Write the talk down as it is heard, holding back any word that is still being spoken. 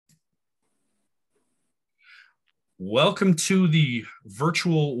Welcome to the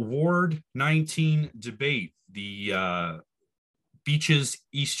virtual Ward 19 debate, the Beaches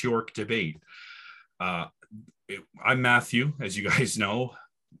East York debate. I'm Matthew, as you guys know.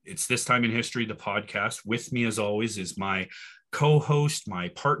 It's This Time in History, the podcast. With me, as always, is my co-host, my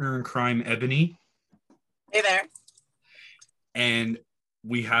partner in crime, Ebony. Hey there. And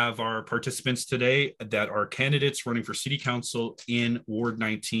we have our participants today that are candidates running for City Council in Ward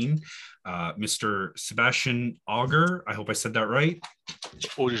 19. Mr. Sebastian Auger, I hope I said that right.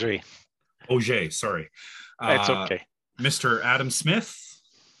 Auger, sorry. It's okay. Mr. Adam Smith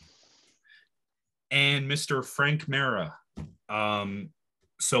and Mr. Frank Mara.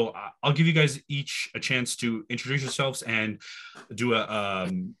 So I'll give you guys each a chance to introduce yourselves and do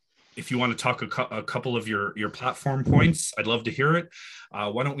if you want to talk a couple of your platform points, I'd love to hear it.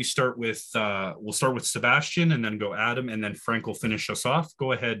 Why don't we start with, we'll start with Sebastian and then go Adam, and then Frank will finish us off.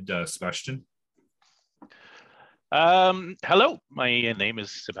 Go ahead, Sebastian. Hello, my name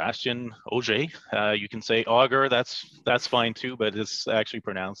is Sebastian Auger. You can say Auger, that's fine too, but it's actually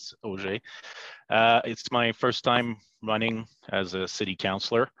pronounced Auger. It's my first time running as a city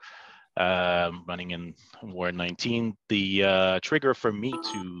councillor. Running in Ward 19. The trigger for me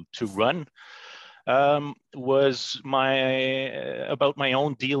to run was about my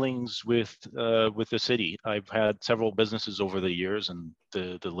own dealings with the city. I've had several businesses over the years, and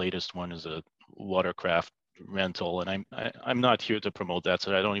the latest one is a watercraft rental. And I'm not here to promote that,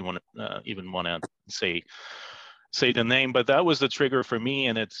 so I don't even want to say the name. But that was the trigger for me,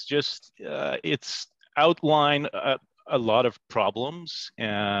 and it's just it's outlined a lot of problems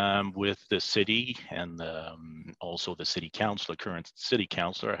with the city, and also the city council, the current city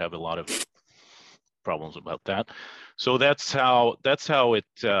councilor, have a lot of problems about that. So that's how it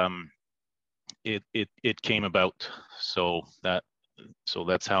came about. So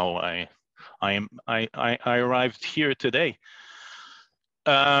that's how I arrived here today.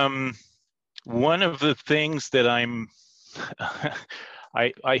 One of the things that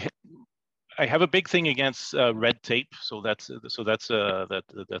I have a big thing against red tape, so that's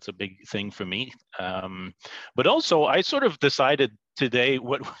a big thing for me. But also, I sort of decided today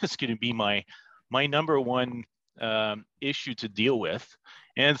what was going to be my number one issue to deal with,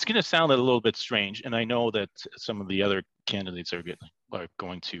 and it's going to sound a little bit strange. And I know that some of the other candidates are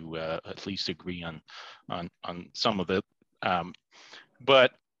going to at least agree on some of it.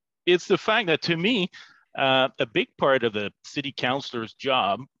 But it's the fact that, to me, a big part of the city councilor's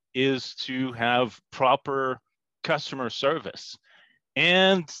job is to have proper customer service,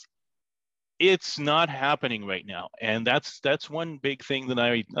 and it's not happening right now. And that's one big thing that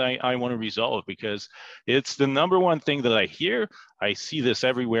I want to resolve, because it's the number one thing that I hear. I see this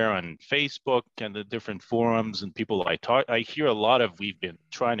everywhere on Facebook and the different forums and people I hear a lot of. We've been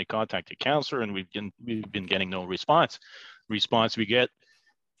trying to contact a counselor, and we've been getting no response. Response we get,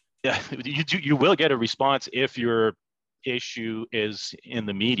 you will get a response if you're issue is in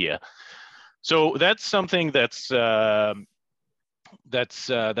the media. So that's something that's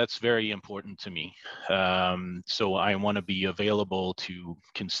very important to me. So I want to be available to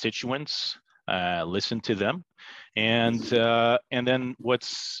constituents, listen to them, and then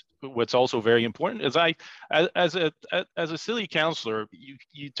what's also very important is as a city councillor,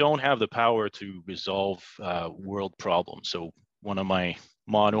 you don't have the power to resolve world problems. So one of my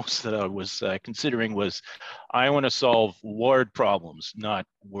mottos that I was considering was, I want to solve ward problems, not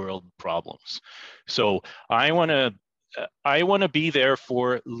world problems. So I want to be there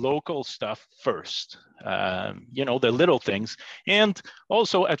for local stuff first, the little things. And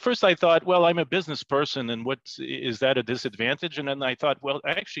also, at first I thought, well, I'm a business person, and is that a disadvantage? And then I thought, well,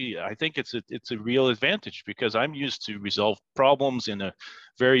 actually, I think it's a real advantage, because I'm used to resolve problems in a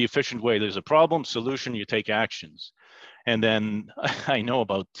very efficient way. There's a problem, solution, you take actions. And then I know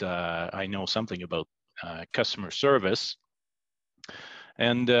something about customer service,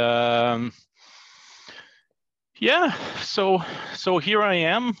 and so here I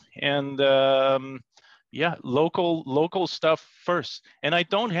am, and local stuff first. And I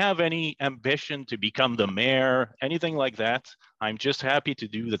don't have any ambition to become the mayor, anything like that. I'm just happy to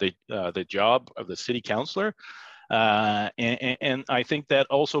do the job of the city councilor. And I think that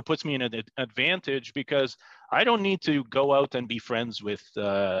also puts me in an advantage, because I don't need to go out and be friends with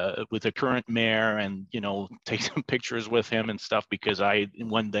the current mayor and take some pictures with him and stuff, because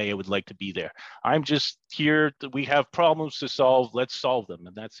one day I would like to be there. I'm just here. We have problems to solve. Let's solve them,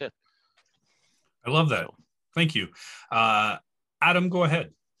 and that's it. I love that. Thank you, Adam. Go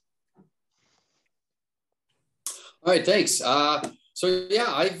ahead. All right, thanks. So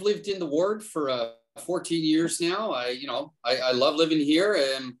yeah, I've lived in the ward for 14 years now. I love living here,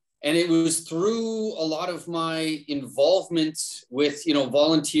 and And it was through a lot of my involvement with,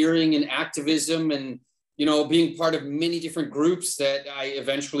 volunteering and activism and, being part of many different groups that I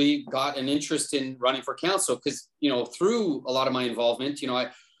eventually got an interest in running for council. Because, through a lot of my involvement,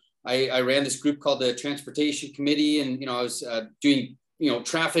 I ran this group called the Transportation Committee, and, I was doing,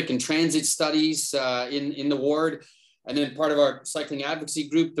 traffic and transit studies in the ward. And then part of our cycling advocacy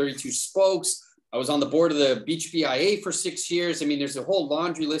group, 32 Spokes. I was on the board of the Beach BIA for 6 years. I mean, there's a whole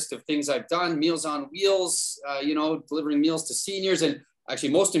laundry list of things I've done, Meals on Wheels, delivering meals to seniors. And actually,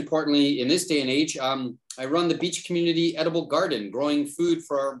 most importantly, in this day and age, I run the Beach Community Edible Garden, growing food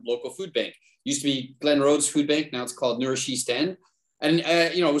for our local food bank. Used to be Glen Rhodes Food Bank. Now it's called Nourish East End. And,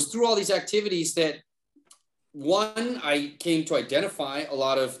 it was through all these activities that, one, I came to identify a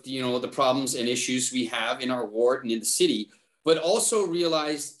lot of, the problems and issues we have in our ward and in the city, but also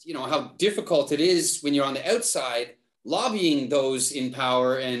realized, how difficult it is when you're on the outside lobbying those in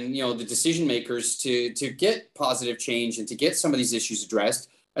power and, the decision makers to get positive change and to get some of these issues addressed.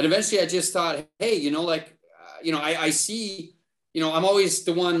 And eventually I just thought, hey, I see, I'm always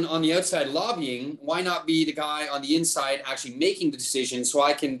the one on the outside lobbying. Why not be the guy on the inside actually making the decision so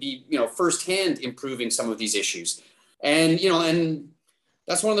I can be, firsthand improving some of these issues? And, and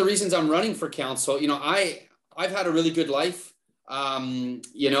that's one of the reasons I'm running for council. I've had a really good life.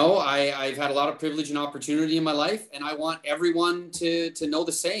 I've had a lot of privilege and opportunity in my life, and I want everyone to know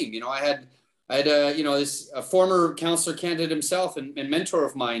the same. I had a former councillor candidate himself and mentor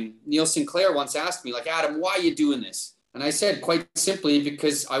of mine, Neil Sinclair, once asked me, like, Adam, why are you doing this? And I said, quite simply,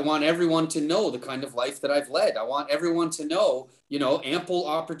 because I want everyone to know the kind of life that I've led. I want everyone to know, ample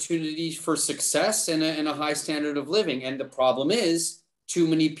opportunities for success and a high standard of living. And the problem is, too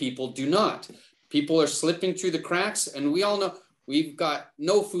many people do not. People are slipping through the cracks, and we all know we've got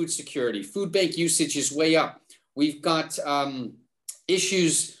no food security. Food bank usage is way up. We've got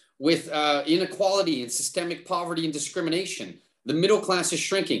issues with inequality and systemic poverty and discrimination. The middle class is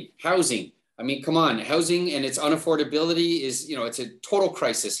shrinking. Housing. I mean, come on, housing and its unaffordability is, it's a total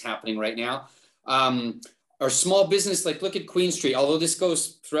crisis happening right now. Our small business, like look at Queen Street, although this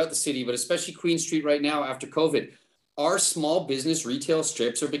goes throughout the city, but especially Queen Street right now after COVID, our small business retail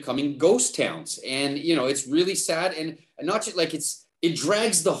strips are becoming ghost towns. And, it's really sad. And not just like it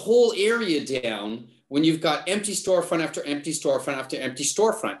drags the whole area down when you've got empty storefront after empty storefront after empty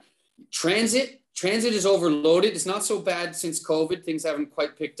storefront. Transit is overloaded. It's not so bad since COVID. Things haven't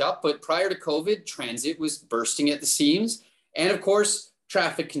quite picked up. But prior to COVID, transit was bursting at the seams. And of course,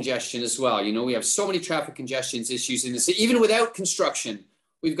 traffic congestion as well. We have so many traffic congestion issues in the city. Even without construction,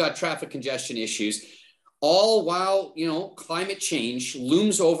 we've got traffic congestion issues. All while, climate change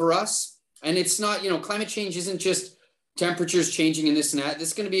looms over us. And it's not, climate change isn't just temperatures changing and this and that. This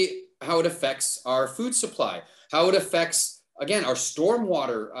is going to be how it affects our food supply, how it affects, again, our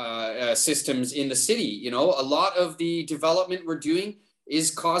stormwater systems in the city. A lot of the development we're doing is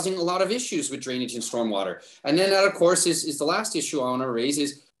causing a lot of issues with drainage and stormwater. And then that, of course, is the last issue I want to raise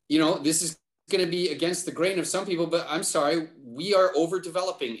is, this is going to be against the grain of some people, but I'm sorry, we are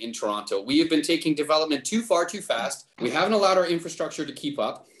overdeveloping in Toronto. We have been taking development too far, too fast. We haven't allowed our infrastructure to keep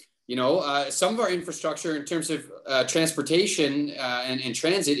up. Some of our infrastructure in terms of transportation and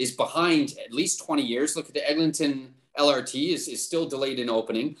transit is behind at least 20 years. Look at the Eglinton LRT is still delayed in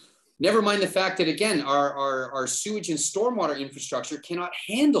opening. Never mind the fact that, again, our sewage and stormwater infrastructure cannot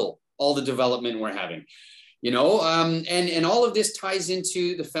handle all the development we're having. And all of this ties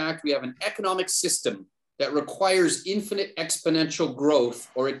into the fact we have an economic system that requires infinite exponential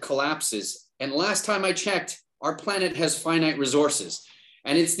growth or it collapses. And last time I checked, our planet has finite resources.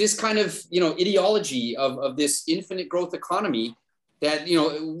 And it's this kind of, ideology of this infinite growth economy that,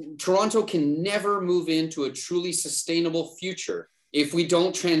 Toronto can never move into a truly sustainable future if we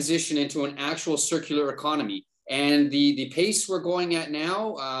don't transition into an actual circular economy. And the pace we're going at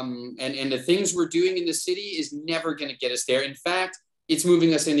now and the things we're doing in the city is never going to get us there. In fact, it's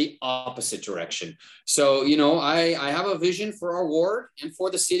moving us in the opposite direction. So, I have a vision for our ward and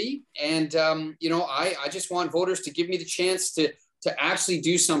for the city. And, I just want voters to give me the chance to actually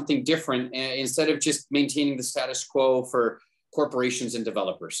do something different instead of just maintaining the status quo for corporations and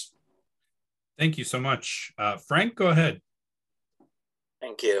developers. Thank you so much. Frank, go ahead.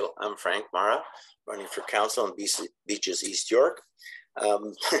 Thank you. I'm Frank Mara, running for council in Beaches, East York.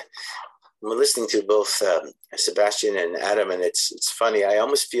 I'm listening to both Sebastian and Adam, and it's funny. I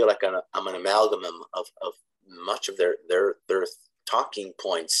almost feel like I'm an amalgam of much of their talking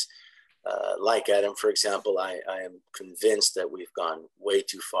points. Like Adam, for example, I am convinced that we've gone way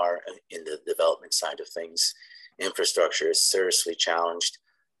too far in the development side of things. Infrastructure is seriously challenged.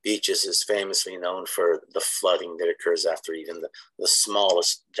 Beaches is famously known for the flooding that occurs after even the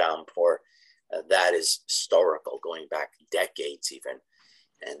smallest downpour. That is historical, going back decades even.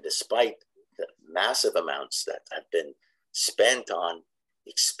 And despite the massive amounts that have been spent on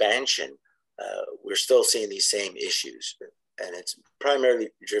expansion, we're still seeing these same issues. And it's primarily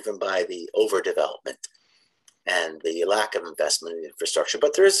driven by the overdevelopment and the lack of investment in infrastructure.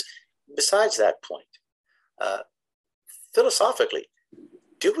 But there is, besides that point, philosophically,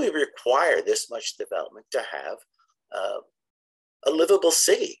 do we require this much development to have a livable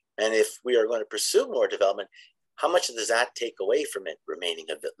city? And if we are going to pursue more development, how much does that take away from it remaining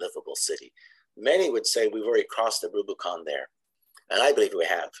a livable city? Many would say we've already crossed the Rubicon there. And I believe we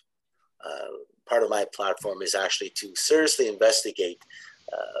have. Part of my platform is actually to seriously investigate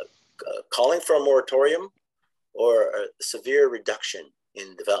calling for a moratorium or a severe reduction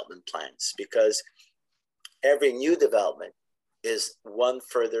in development plans, because every new development is one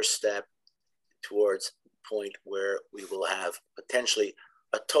further step towards a point where we will have potentially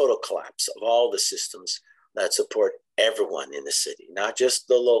a total collapse of all the systems that support everyone in the city, not just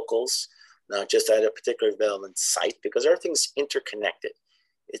the locals, not just at a particular development site, because everything's interconnected.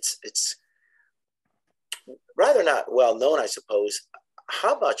 It's rather not well known, I suppose,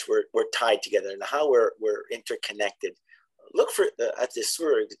 how much we're tied together and how we're interconnected. Look at the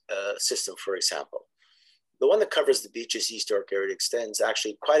sewer system, for example. The one that covers the Beaches East York area extends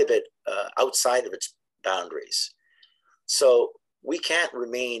actually quite a bit outside of its boundaries. So we can't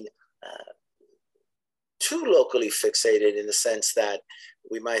remain too locally fixated in the sense that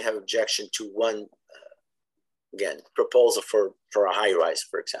we might have objection to one, again, proposal for a high rise,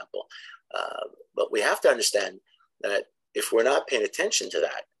 for example. But we have to understand that if we're not paying attention to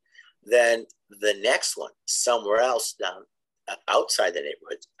that, then the next one somewhere else down outside the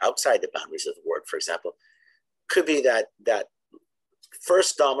neighborhood, outside the boundaries of the ward, for example, could be that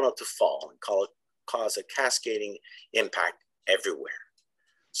first domino to fall and cause a cascading impact everywhere.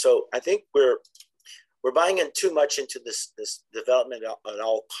 So I think we're buying in too much into this development at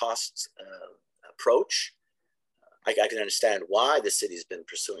all costs approach. I can understand why the city's been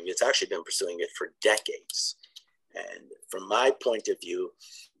pursuing it. It's actually been pursuing it for decades. And from my point of view,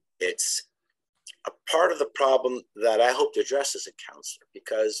 it's a part of the problem that I hope to address as a counselor,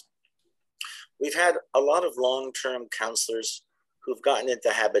 because we've had a lot of long-term counselors who've gotten into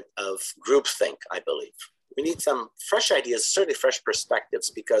the habit of groupthink, I believe. We need some fresh ideas, certainly fresh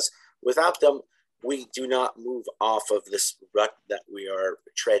perspectives, because without them, we do not move off of this rut that we are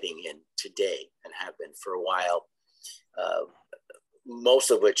treading in today and have been for a while.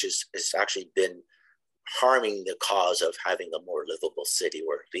 Most of which is actually been harming the cause of having a more livable city,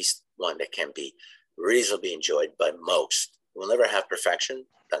 or at least one that can be reasonably enjoyed by most. We'll never have perfection.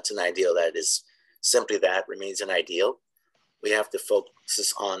 That's an ideal that is simply that, remains an ideal. We have to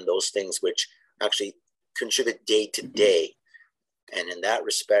focus on those things which actually contribute day to day. And in that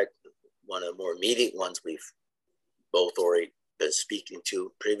respect, one of the more immediate ones we've both already been speaking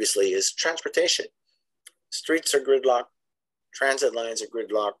to previously is transportation. Streets are gridlocked, transit lines are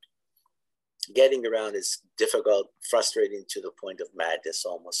gridlocked. Getting around is difficult, frustrating to the point of madness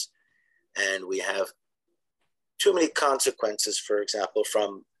almost. And we have too many consequences, for example,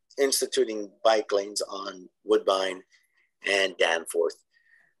 from instituting bike lanes on Woodbine and Danforth.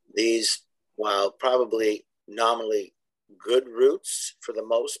 These, while probably nominally good routes for the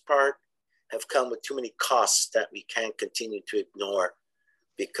most part, have come with too many costs that we can't continue to ignore,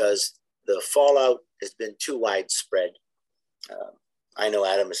 because the fallout has been too widespread. I know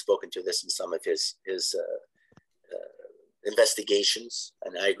Adam has spoken to this in some of his investigations,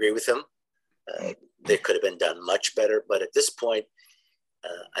 and I agree with him. They could have been done much better, but at this point,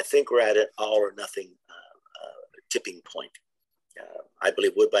 I think we're at an all or nothing tipping point. I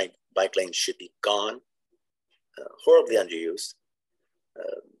believe Woodbine bike lanes should be gone, horribly underused,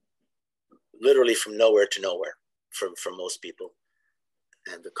 literally from nowhere to nowhere for most people.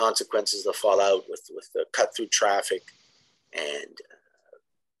 And the consequences of the fallout with the cut through traffic and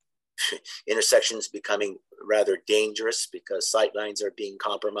intersections becoming rather dangerous because sightlines are being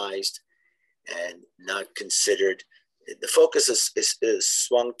compromised and not considered. The focus is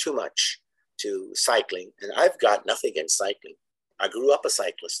swung too much to cycling. And I've got nothing against cycling. I grew up a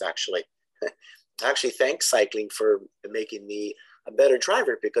cyclist, actually. I actually thank cycling for making me a better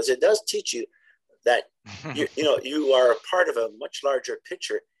driver, because it does teach you that you are a part of a much larger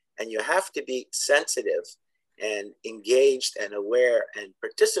picture, and you have to be sensitive and engaged and aware and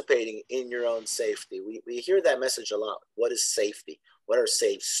participating in your own safety. We hear that message a lot. What is safety? What are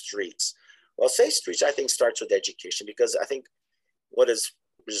safe streets? Well, safe streets, I think, starts with education, because I think what has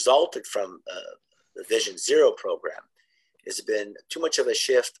resulted from the Vision Zero program has been too much of a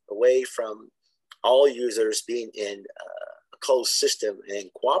shift away from all users being in a closed system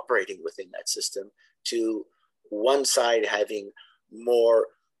and cooperating within that system to one side having more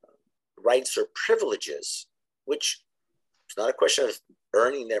rights or privileges, which it's not a question of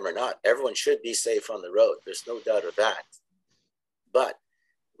earning them or not. Everyone should be safe on the road. There's no doubt of that. But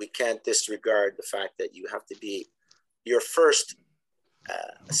we can't disregard the fact that you have to be your first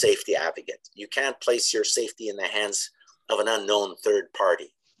safety advocate. You can't place your safety in the hands of an unknown third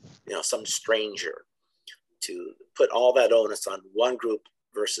party, some stranger. To put all that onus on one group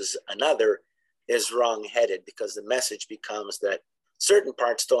versus another is wrong-headed, because the message becomes that certain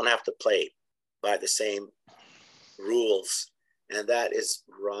parts don't have to play by the same rules. And that is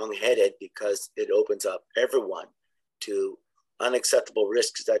wrong-headed, because it opens up everyone to unacceptable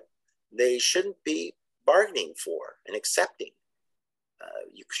risks that they shouldn't be bargaining for and accepting.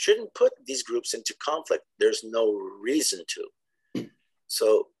 You shouldn't put these groups into conflict. There's no reason to.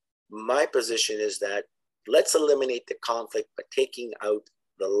 So my position is that let's eliminate the conflict by taking out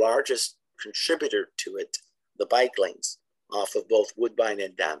the largest contributor to it, the bike lanes, off of both Woodbine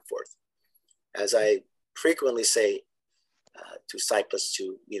and Danforth. As I frequently say to cyclists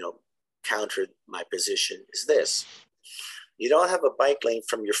to, counter my position, is this: you don't have a bike lane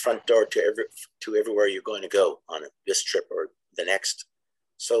from your front door to everywhere you're going to go on this trip or the next.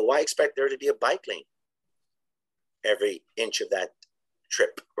 So why expect there to be a bike lane every inch of that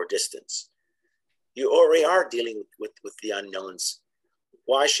trip or distance? You already are dealing with the unknowns.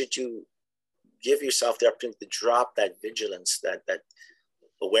 Why should you give yourself the opportunity to drop that vigilance, that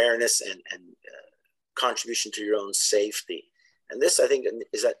awareness and contribution to your own safety? And this, I think,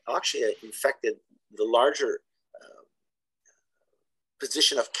 is that actually infected the larger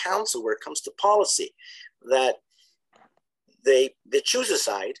position of council where it comes to policy, that they choose a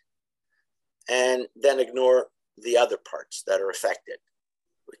side and then ignore the other parts that are affected.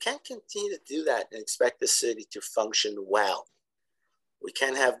 We can't continue to do that and expect the city to function well. We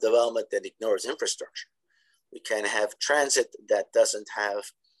can't have development that ignores infrastructure. We can't have transit that doesn't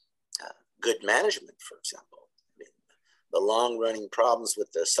have good management, for example. The long-running problems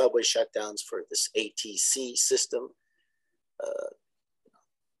with the subway shutdowns for this ATC system,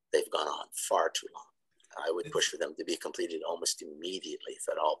 they've gone on far too long. I would push for them to be completed almost immediately, if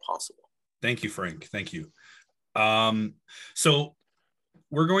at all possible. Thank you, Frank. Thank you. So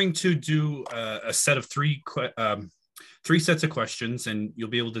we're going to do a set of three sets of questions, and you'll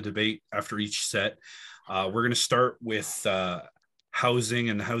be able to debate after each set. We're going to start with housing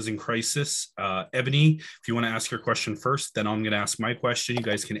and the housing crisis. Ebony, if you want to ask your question first, then I'm going to ask my question. You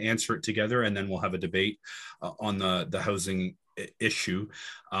guys can answer it together, and then we'll have a debate on the housing issue.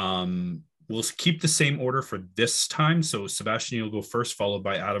 We'll keep the same order for this time. So Sebastian, you'll go first, followed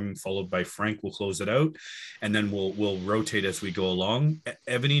by Adam, followed by Frank. We'll close it out, and then we'll rotate as we go along.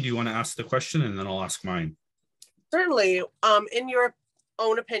 Ebony, do you want to ask the question, and then I'll ask mine? Certainly. In your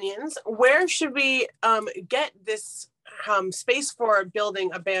own opinions, where should we get this space for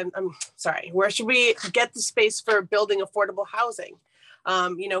building where should we get the space for building affordable housing?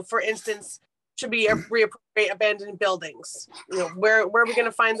 For instance, should we reappropriate abandoned buildings? Where are we going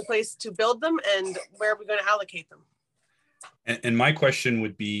to find the place to build them, and where are we going to allocate them? And my question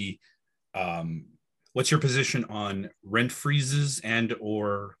would be, what's your position on rent freezes and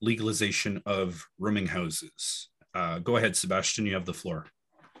or legalization of rooming houses? Go ahead, Sebastian, you have the floor.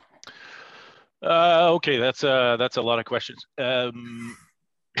 Okay, that's a lot of questions.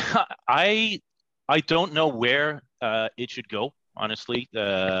 I don't know where it should go, honestly.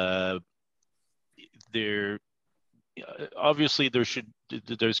 Obviously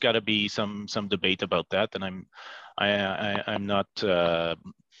there's got to be some debate about that, and I'm not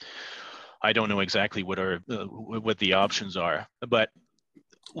I don't know exactly what the options are, but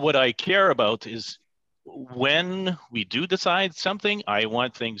what I care about is when we do decide something, I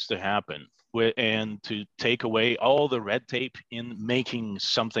want things to happen and to take away all the red tape in making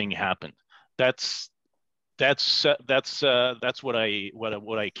something happen. That's what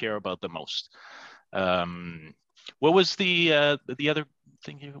I care about the most. What was the other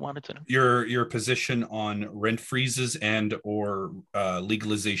thing you wanted to know? Your position on rent freezes and or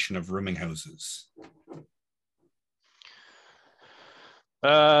legalization of rooming houses.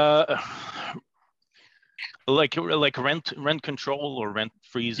 Like rent control or rent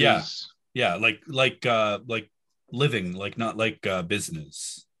freezes. Yeah, like living, like not like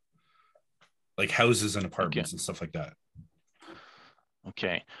business, like houses and apartments and stuff like that.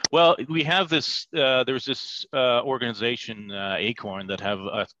 Okay. Well, we have this. There's this organization, Acorn, that have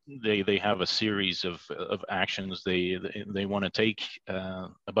they have a series of actions they want to take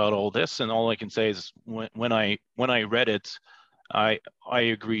about all this. And all I can say is when I read it, I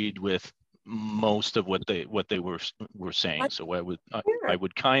agreed with most of what they were saying. So I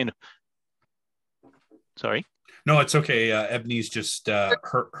would kind of. Sorry. No, it's okay. Ebony's just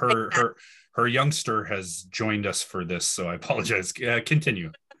her youngster has joined us for this, so I apologize.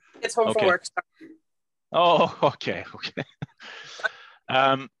 Continue. It's home from work. Oh, okay.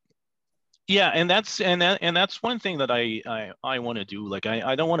 Yeah, and that's one thing that I want to do. Like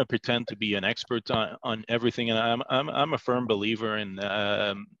I don't want to pretend to be an expert on everything, and I'm a firm believer in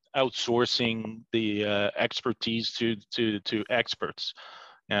outsourcing the expertise to experts.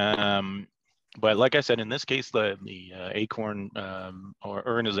 But like I said, in this case, the Acorn or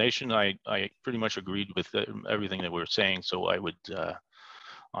organization, I pretty much agreed with everything that we're saying. So I would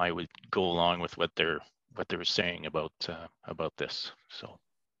go along with what they're saying about this. So,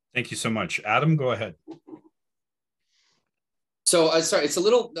 thank you so much, Adam. Go ahead. So sorry,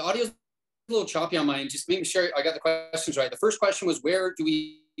 the audio's a little choppy on mine. Just making sure I got the questions right. The first question was, where do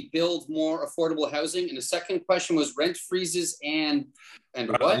we build more affordable housing? And the second question was rent freezes and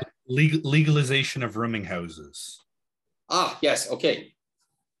what? Legalization of rooming houses. Yes. Okay.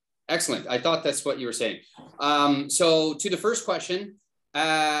 Excellent. I thought that's what you were saying. So to the first question,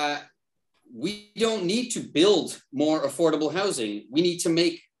 we don't need to build more affordable housing. We need to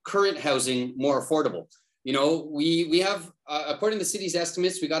make current housing more affordable. You know, we have, according to the city's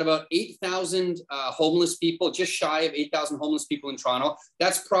estimates, we got about 8,000 homeless people, just shy of 8,000 homeless people in Toronto.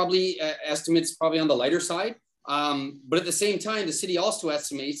 That's probably estimates probably on the lighter side. But at the same time, the city also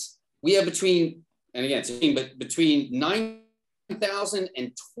estimates we have between 9,000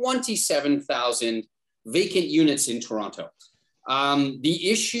 and 27,000 vacant units in Toronto.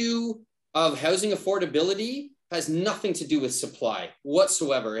 The issue of housing affordability has nothing to do with supply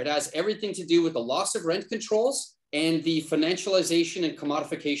whatsoever. It has everything to do with the loss of rent controls and the financialization and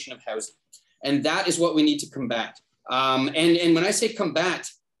commodification of housing. And that is what we need to combat. And when I say combat,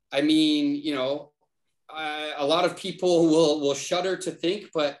 I mean, you know, a lot of people will shudder to think,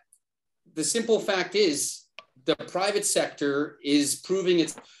 but the simple fact is the private sector is proving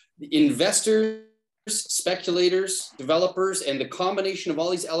its investors, speculators, developers, and the combination of all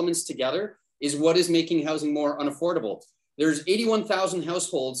these elements together is what is making housing more unaffordable. There's 81,000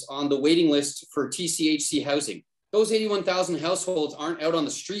 households on the waiting list for TCHC housing. Those 81,000 households aren't out on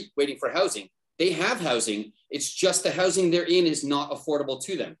the street waiting for housing. They have housing. It's just the housing they're in is not affordable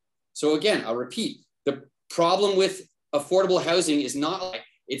to them. So again, I'll repeat, the problem with affordable housing is not,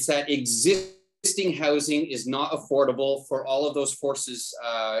 it's that existing housing is not affordable for all of those forces,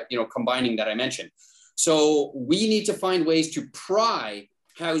 combining that I mentioned. So we need to find ways to pry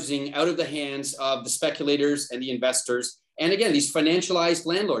housing out of the hands of the speculators and the investors. And again, these financialized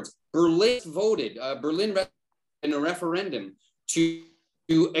landlords. Berlin voted, in a referendum to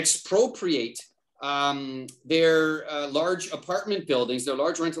expropriate their large apartment buildings, their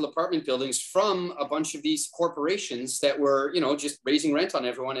large rental apartment buildings from a bunch of these corporations that were, just raising rent on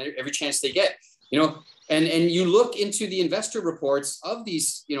everyone every chance they get, and you look into the investor reports of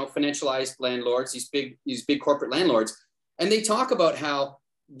these, financialized landlords, these big corporate landlords, and they talk about how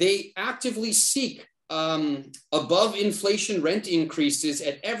they actively seek above inflation rent increases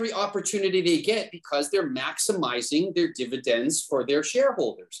at every opportunity they get because they're maximizing their dividends for their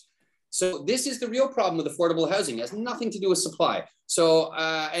shareholders. So this is the real problem with affordable housing. It has nothing to do with supply. So,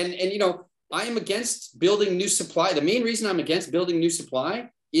 I am against building new supply. The main reason I'm against building new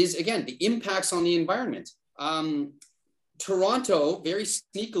supply is, again, the impacts on the environment. Toronto, very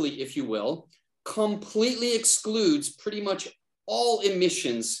sneakily, if you will, completely excludes pretty much all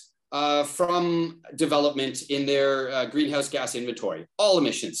emissions from development in their greenhouse gas inventory, all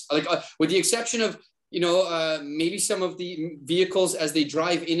emissions, with the exception of, maybe some of the vehicles as they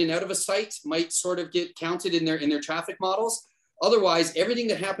drive in and out of a site might sort of get counted in their traffic models. Otherwise, everything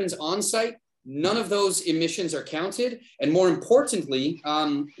that happens on site, none of those emissions are counted. And more importantly,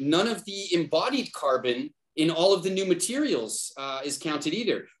 none of the embodied carbon in all of the new materials is counted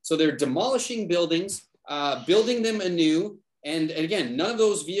either. So they're demolishing buildings, building them anew. And again, none of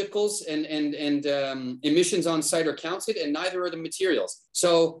those vehicles and emissions on site are counted, and neither are the materials.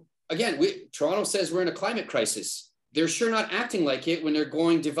 So again, Toronto says we're in a climate crisis. They're sure not acting like it when they're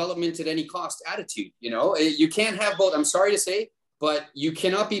going development at any cost attitude. You can't have both. I'm sorry to say, but you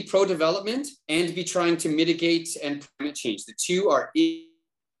cannot be pro-development and be trying to mitigate and climate change. The two are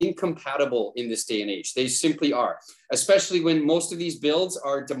incompatible in this day and age. They simply are, especially when most of these builds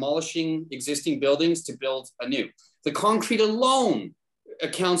are demolishing existing buildings to build anew. The concrete alone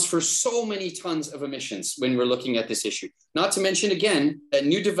accounts for so many tons of emissions when we're looking at this issue. Not to mention, again, that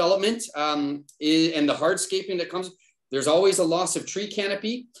new development and the hardscaping that comes, there's always a loss of tree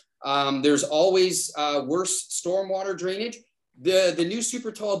canopy. There's always worse stormwater drainage. The new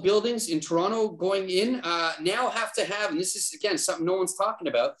super tall buildings in Toronto going in now have to have, and this is, again, something no one's talking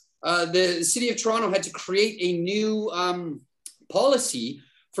about, the city of Toronto had to create a new policy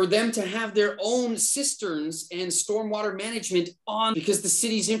for them to have their own cisterns and stormwater management on, because the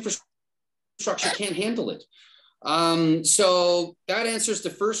city's infrastructure can't handle it. So that answers the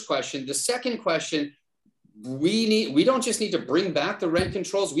first question. The second question, we don't just need to bring back the rent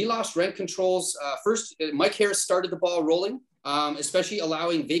controls. We lost rent controls. First, Mike Harris started the ball rolling, especially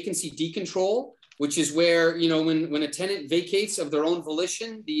allowing vacancy decontrol, which is where, you know, when a tenant vacates of their own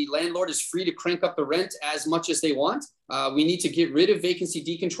volition, the landlord is free to crank up the rent as much as they want. We need to get rid of vacancy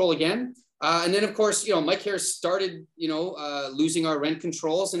decontrol again. And then, of course, you know, Mike Harris started, you know, losing our rent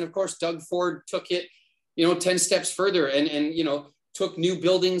controls. And of course, Doug Ford took it, you know, 10 steps further and you know, took new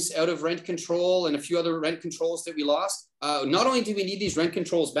buildings out of rent control and a few other rent controls that we lost. Not only do we need these rent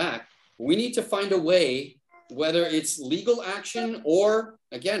controls back, we need to find a way, whether it's legal action or,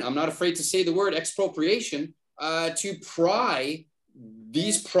 again, I'm not afraid to say the word expropriation, to pry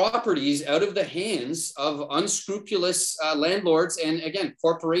these properties out of the hands of unscrupulous landlords and, again,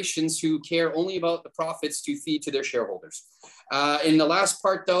 corporations who care only about the profits to feed to their shareholders. In the last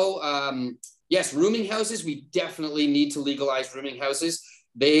part, though, yes, rooming houses, we definitely need to legalize rooming houses.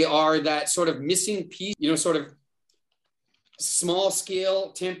 They are that sort of missing piece, you know, sort of small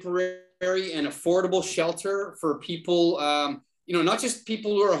scale, temporary and affordable shelter for people, you know, not just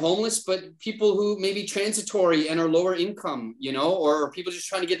people who are homeless, but people who may be transitory and are lower income, you know, or people just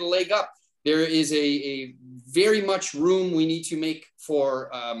trying to get a leg up. There is a very much room we need to make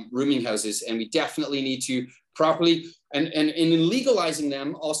for rooming houses, and we definitely need to properly, and in legalizing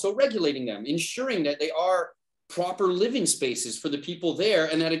them, also regulating them, ensuring that they are proper living spaces for the people there.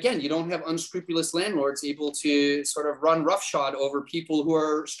 And that, again, you don't have unscrupulous landlords able to sort of run roughshod over people who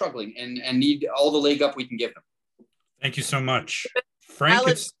are struggling and need all the leg up we can give them. Thank you so much. Frank,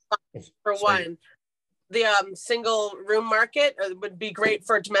 for one, the single room market would be great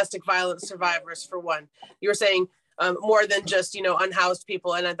for domestic violence survivors, for one. You were saying more than just, you know, unhoused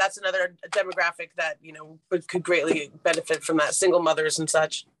people. And that's another demographic that, you know, could greatly benefit from that, single mothers and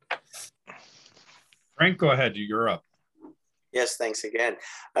such. Frank, go ahead. You're up. Yes, thanks again.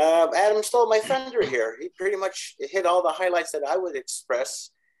 Adam stole my thunder here. He pretty much hit all the highlights that I would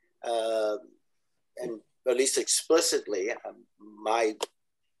express, and at least explicitly. My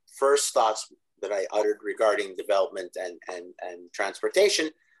first thoughts that I uttered regarding development and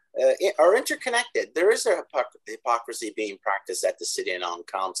transportation are interconnected. There is a hypocrisy being practiced at the city and on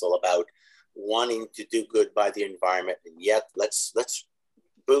council about wanting to do good by the environment, and yet let's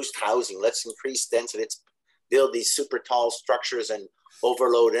boost housing, let's increase density, let's build these super tall structures and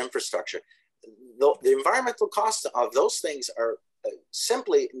overload infrastructure. The environmental costs of those things are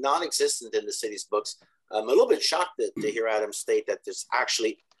simply non-existent in the city's books. I'm a little bit shocked to hear Adam state that there's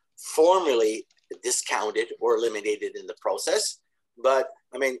actually formally discounted or eliminated in the process. But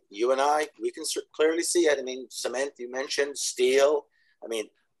I mean, you and I, we can clearly see it. I mean, cement, you mentioned, steel. I mean,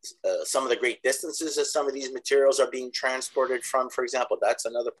 some of the great distances that some of these materials are being transported from, for example, that's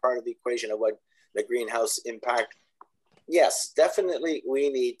another part of the equation of what the greenhouse impact. Yes, definitely we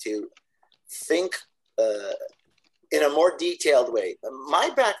need to think in a more detailed way.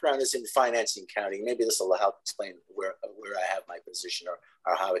 My background is in finance and accounting. Maybe this will help explain where I have my position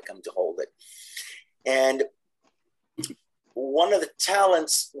or how I come to hold it. And one of the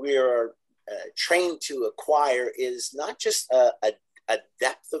talents we are trained to acquire is not just a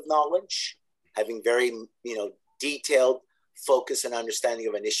depth of knowledge, having very detailed focus and understanding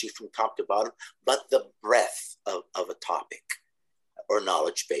of an issue from top to bottom, but the breadth of a topic or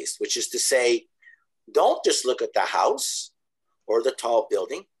knowledge base, which is to say, don't just look at the house or the tall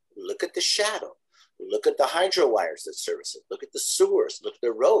building, look at the shadow, look at the hydro wires that service it, look at the sewers, look at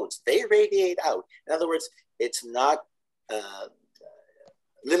the roads, they radiate out. In other words, it's not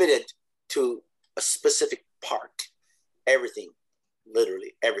limited to a specific part. Everything,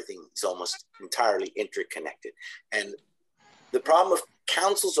 literally everything is almost entirely interconnected. And the problem of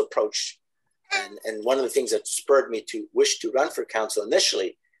council's approach, and one of the things that spurred me to wish to run for council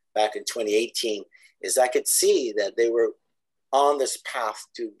initially back in 2018, is I could see that they were on this path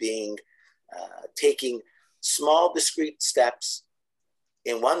to being, taking small discrete steps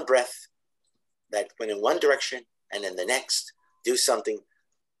in one breath that went in one direction and in the next do something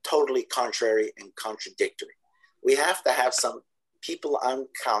totally contrary and contradictory. We have to have some people on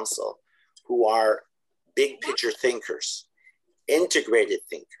council who are big picture thinkers integrated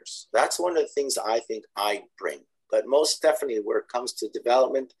thinkers. That's one of the things I think I bring. But most definitely where it comes to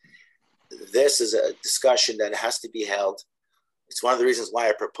development, this is a discussion that has to be held. It's one of the reasons why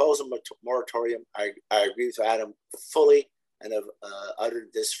I propose a moratorium. I agree with Adam fully and have uttered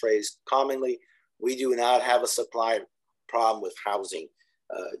this phrase commonly. We do not have a supply problem with housing.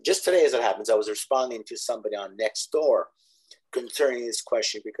 Just today, as it happens, I was responding to somebody on Nextdoor concerning this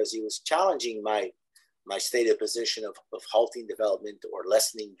question because he was challenging my stated position of halting development or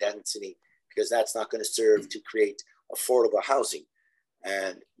lessening density, because that's not going to serve to create affordable housing.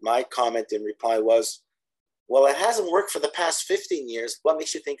 And my comment in reply was, well, it hasn't worked for the past 15 years. What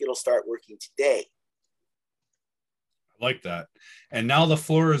makes you think it'll start working today? I like that. And now the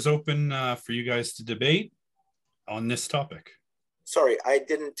floor is open for you guys to debate on this topic. Sorry, I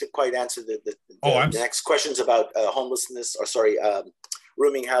didn't quite answer the next questions about homelessness, or sorry,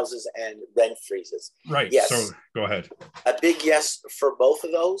 rooming houses and rent freezes. Right. Yes. So go ahead. A big yes for both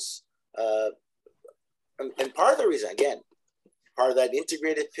of those. And part of the reason, again, part of that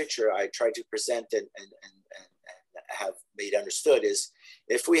integrated picture I tried to present and have made understood is,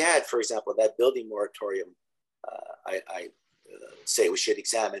 if we had, for example, that building moratorium, I say we should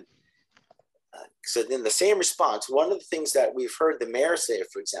examine. So in the same response, one of the things that we've heard the mayor say,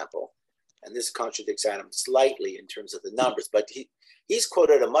 for example, and this contradicts Adam slightly in terms of the numbers, but he's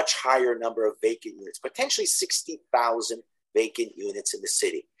quoted a much higher number of vacant units, potentially 60,000 vacant units in the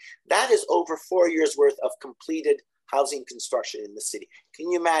city. That is over 4 years worth of completed housing construction in the city. Can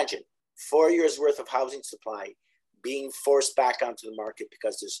you imagine 4 years worth of housing supply being forced back onto the market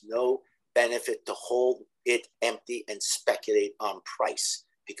because there's no benefit to hold it empty and speculate on price?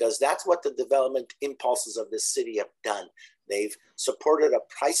 Because that's what the development impulses of this city have done. They've supported a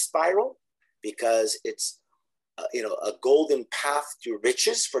price spiral because it's a golden path to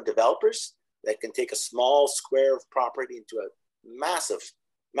riches for developers that can take a small square of property into a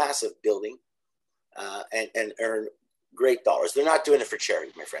massive building and earn great dollars. They're not doing it for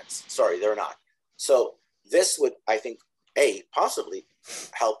charity, my friends. Sorry, they're not. So this would, I think, A, possibly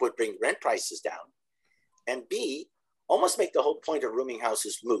help with bring rent prices down, and B, almost make the whole point of rooming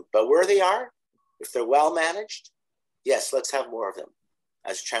houses moot. But where they are, if they're well managed, yes, let's have more of them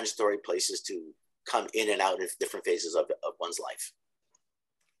as transitory places to come in and out of different phases of one's life.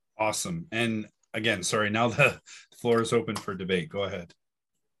 Awesome. And again, sorry, now the floor is open for debate. Go ahead.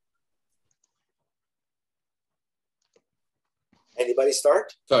 Anybody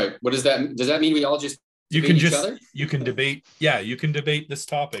start? Sorry, what does that mean? We all just you can debate. Yeah, you can debate this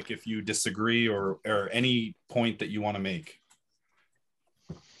topic if you disagree or any point that you want to make.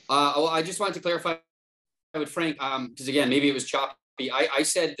 Well, I just wanted to clarify with Frank, because again, maybe it was choppy. I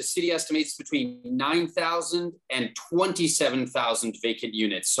said the city estimates between 9,000 and 27,000 vacant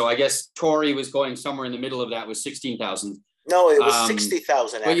units. So I guess Tory was going somewhere in the middle of that with 16,000. No, it was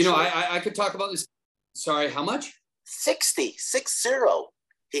 60,000. But I could talk about this. Sorry, how much? 60,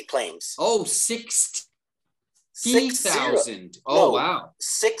 he claims. Oh, 60,000. Oh, no, wow.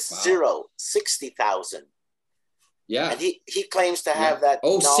 60,000. Yeah. And he claims to have that.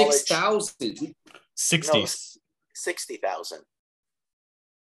 Oh, 6,000. 60. No, 60,000.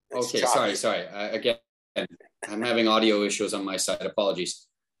 Okay, sorry. Again, I'm having audio issues on my side. Apologies.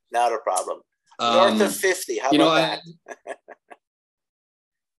 Not a problem. North of 50. How about that?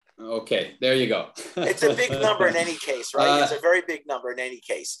 Okay, there you go. It's a big number in any case, right? It's a very big number in any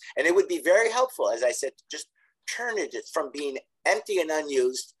case. And it would be very helpful, as I said, just turn it from being empty and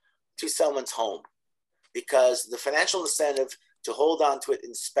unused to someone's home, because the financial incentive to hold on to it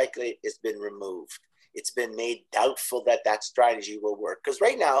and speculate has been removed. It's been made doubtful that that strategy will work. Because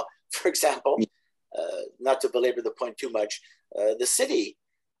right now, for example, not to belabor the point too much, the city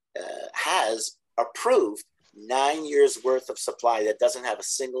has approved 9 years worth of supply that doesn't have a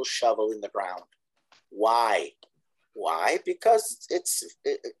single shovel in the ground. Why? Because it's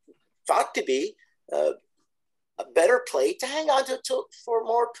thought to be a better play to hang on to for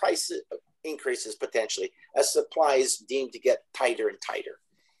more price increases potentially as supply is deemed to get tighter and tighter.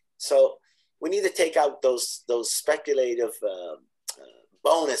 So we need to take out those speculative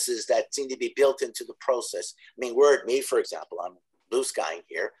bonuses that seem to be built into the process. I mean, me, for example, I'm blue skying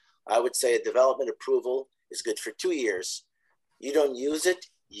here. I would say a development approval is good for 2 years. You don't use it,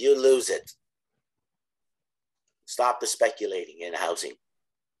 you lose it. Stop the speculating in housing.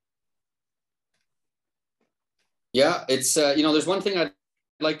 Yeah, it's, there's one thing I'd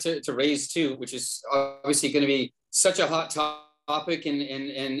like to raise too, which is obviously going to be such a hot topic and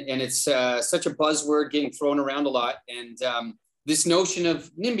it's such a buzzword getting thrown around a lot. And this notion of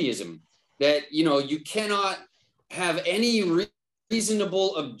NIMBYism, that, you cannot have any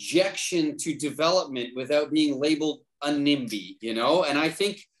reasonable objection to development without being labeled a NIMBY, you know, and I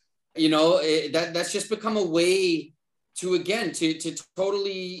think, you know, that's just become a way to, again, to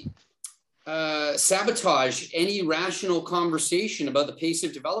totally sabotage any rational conversation about the pace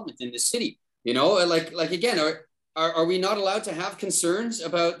of development in the city. You know, like again, are we not allowed to have concerns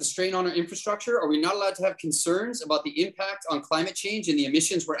about the strain on our infrastructure? Are we not allowed to have concerns about the impact on climate change and the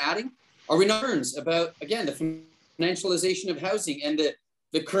emissions we're adding? Are we not concerns about, again, the financialization of housing and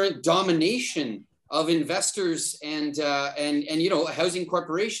the current domination of investors and you know, housing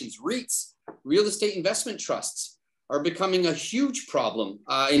corporations, REITs, real estate investment trusts are becoming a huge problem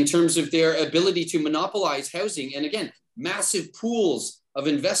in terms of their ability to monopolize housing. And again, massive pools of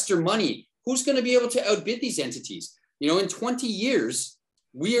investor money. Who's going to be able to outbid these entities? You know, in 20 years,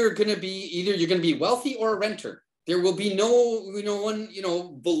 we are going to be either you're going to be wealthy or a renter. There will be no one, you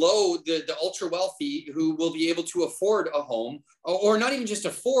know, below the ultra wealthy who will be able to afford a home, or not even just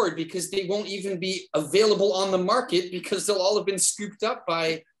afford, because they won't even be available on the market because they'll all have been scooped up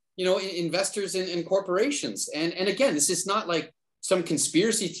by, you know, investors and corporations. And again, this is not like some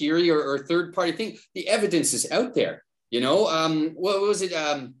conspiracy theory or third party thing. The evidence is out there. You know, what was it?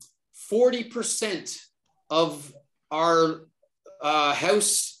 40% of our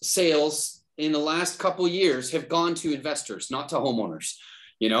house sales in the last couple of years have gone to investors, not to homeowners,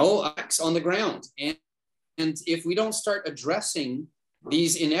 you know, on the ground. And if we don't start addressing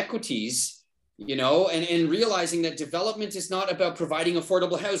these inequities, you know, and realizing that development is not about providing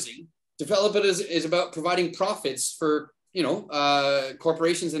affordable housing, development is about providing profits for, you know,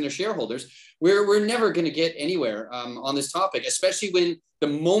 corporations and their shareholders, we're never going to get anywhere on this topic, especially when the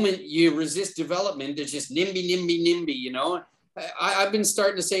moment you resist development, there's just NIMBY, NIMBY, NIMBY, you know. I've been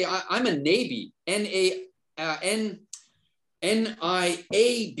starting to say I'm a NABY, NIABY.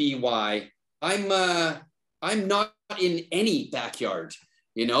 I'm not in any backyard.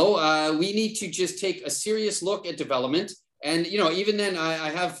 You know, we need to just take a serious look at development. And, you know, even then I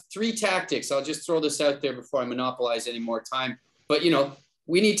have 3 tactics. I'll just throw this out there before I monopolize any more time. But, you know,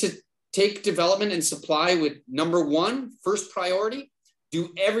 we need to take development and supply with number 1, first priority, do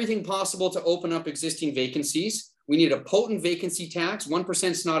everything possible to open up existing vacancies. We need a potent vacancy tax. 1%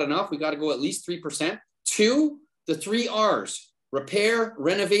 is not enough. We got to go at least 3%. 2, the 3 R's, repair,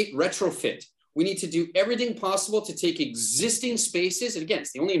 renovate, retrofit. We need to do everything possible to take existing spaces. And again,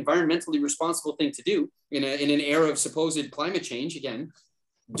 it's the only environmentally responsible thing to do in an era of supposed climate change. Again,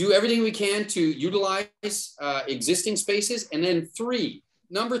 do everything we can to utilize existing spaces. And then 3,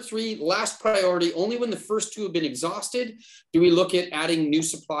 number 3, last priority, only when the first 2 have been exhausted, do we look at adding new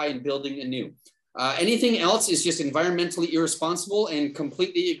supply and building anew. Anything else is just environmentally irresponsible and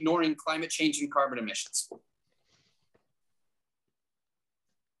completely ignoring climate change and carbon emissions.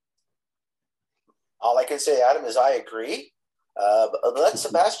 All I can say, Adam, is I agree. Let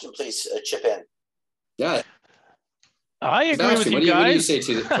Sebastian please chip in. Yeah. I agree with you guys. What do you say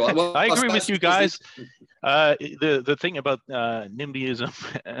to that? Well, I agree with you guys. The thing about NIMBYism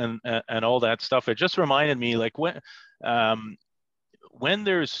and all that stuff, it just reminded me, like, when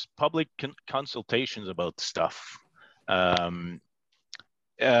there's public consultations about stuff, I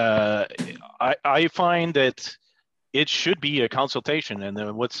find that it should be a consultation. And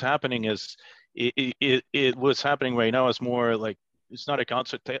then what's happening is, what's happening right now is more like, it's not a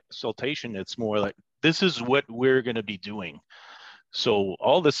consultation. It's more like, this is what we're going to be doing. So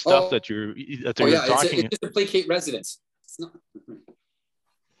all the stuff that you're talking, it's to placate residents.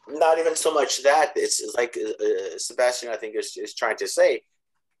 Not even so much that. It's like Sebastian, I think, is trying to say.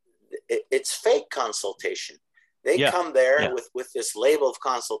 It's fake consultation. They come there with this label of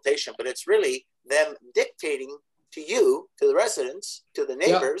consultation, but it's really them dictating to you, to the residents, to the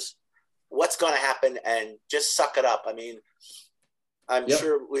neighbors, what's going to happen, and just suck it up. I mean, I'm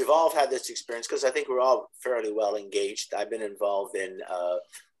sure we've all had this experience, because I think we're all fairly well engaged. I've been involved in,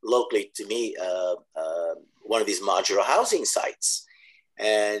 locally to me, one of these modular housing sites.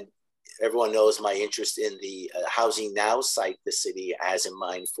 And everyone knows my interest in the Housing Now site the city has in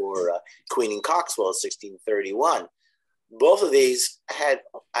mind for Queen and Coxwell 1631. Both of these had,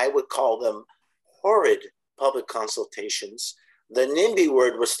 I would call them, horrid public consultations. The NIMBY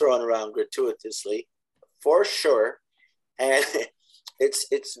word was thrown around gratuitously, for sure. And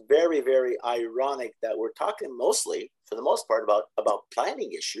it's very, very ironic that we're talking mostly, for the most part, about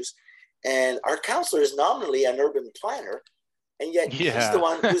planning issues. And our councillor is nominally an urban planner, and yet he's the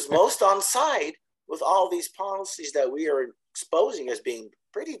one who's most on side with all these policies that we are exposing as being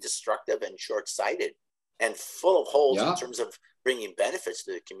pretty destructive and short-sighted and full of holes in terms of bringing benefits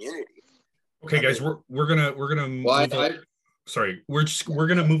to the community. Okay, guys, we're gonna we're gonna move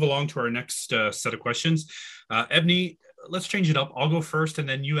along to our next set of questions. Ebony, let's change it up. I'll go first, and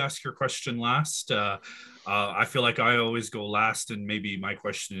then you ask your question last. I feel like I always go last, and maybe my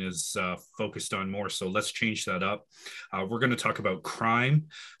question is focused on more. So let's change that up. We're going to talk about crime.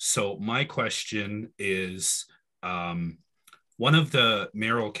 So my question is, one of the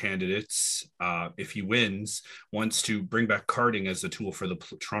mayoral candidates, if he wins, wants to bring back carding as a tool for the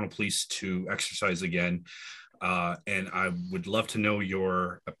Toronto Police to exercise again. And I would love to know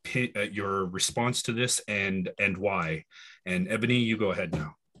your response to this and why. And Ebony, you go ahead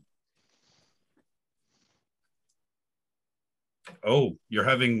now. Oh, you're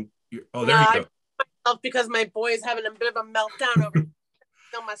having. Oh, there you go. Because my boy is having a bit of a meltdown over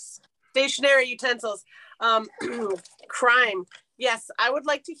my stationary utensils. Crime. Yes, I would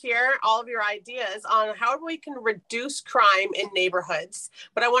like to hear all of your ideas on how we can reduce crime in neighborhoods.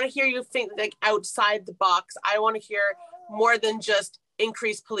 But I want to hear you think like outside the box. I want to hear more than just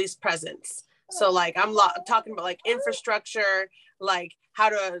increased police presence. So like I'm talking about like infrastructure, like how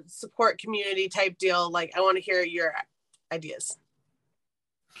to support community type deal. Like I want to hear your ideas.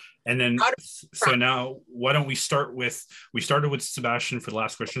 And then, so now, why don't we started with Sebastian for the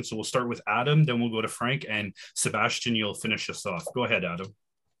last question. So we'll start with Adam, then we'll go to Frank, and Sebastian, you'll finish us off. Go ahead, Adam.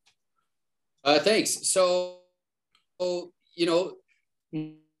 Thanks. So, you know,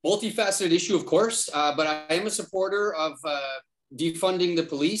 multifaceted issue, of course, but I am a supporter of defunding the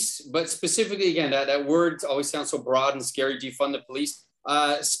police, but specifically, again, that word always sounds so broad and scary, defund the police.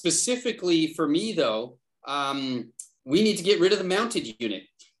 Specifically for me, though, we need to get rid of the mounted unit.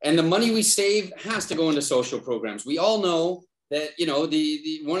 And the money we save has to go into social programs. We all know that, you know,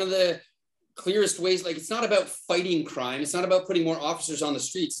 the one of the clearest ways, like it's not about fighting crime. It's not about putting more officers on the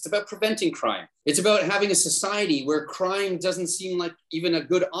streets. It's about preventing crime. It's about having a society where crime doesn't seem like even a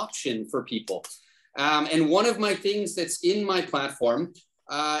good option for people. And one of my things that's in my platform,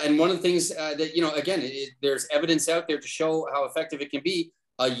 and one of the things that, you know, again, there's evidence out there to show how effective it can be,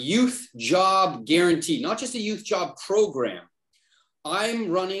 a youth job guarantee, not just a youth job program. I'm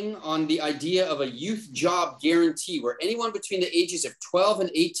running on the idea of a youth job guarantee where anyone between the ages of 12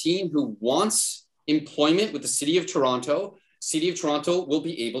 and 18 who wants employment with the City of Toronto will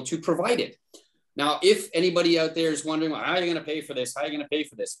be able to provide it. Now, if anybody out there is wondering, well, how are you going to pay for this? How are you going to pay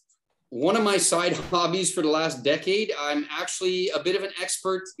for this? One of my side hobbies for the last decade, I'm actually a bit of an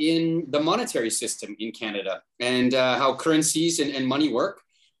expert in the monetary system in Canada and how currencies and money work.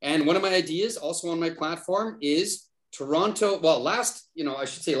 And one of my ideas also on my platform is Toronto, well, last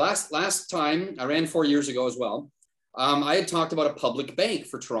time, I ran 4 years ago as well, I had talked about a public bank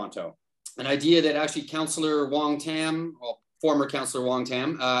for Toronto, an idea that actually Councillor Wong Tam, well, former Councillor Wong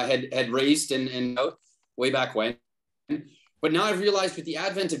Tam had raised and out way back when. But now I've realized with the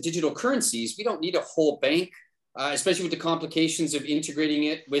advent of digital currencies, we don't need a whole bank, especially with the complications of integrating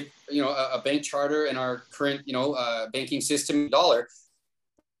it with, you know, a bank charter and our current, you know, banking system dollar.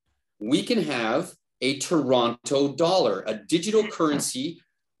 We can have a Toronto dollar, a digital currency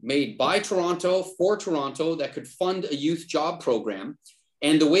made by Toronto for Toronto that could fund a youth job program.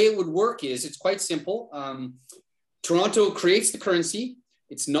 And the way it would work is it's quite simple. Toronto creates the currency,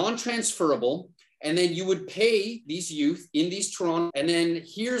 it's non-transferable, and then you would pay these youth in these Toronto. And then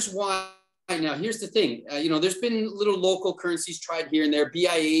here's why. Now, here's the thing. You know, there's been little local currencies tried here and there.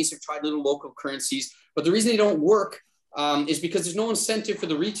 BIAs have tried little local currencies, but the reason they don't work is because there's no incentive for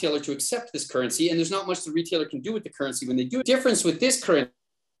the retailer to accept this currency, and there's not much the retailer can do with the currency when they do it. The difference with this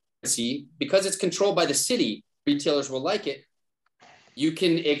currency, because it's controlled by the city, retailers will like it.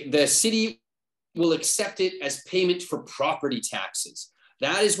 The city will accept it as payment for property taxes.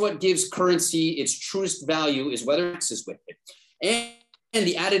 That is what gives currency its truest value, is whether taxes with it. And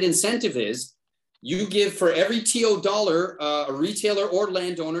the added incentive is you give for every TO dollar, a retailer or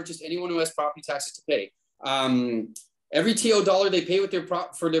landowner, just anyone who has property taxes to pay, every TO dollar they pay with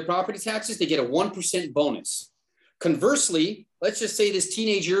for their property taxes, they get a 1% bonus. Conversely, let's just say this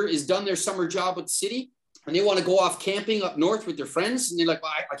teenager is done their summer job with the city and they want to go off camping up north with their friends. And they're like,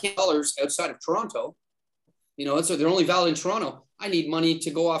 well, I can't dollars outside of Toronto. You know, so they're only valid in Toronto. I need money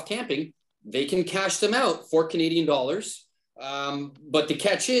to go off camping. They can cash them out for Canadian dollars. But the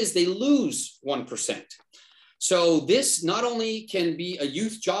catch is they lose 1%. So this not only can be a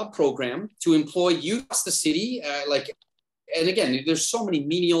youth job program to employ youth across the city, and again, there's so many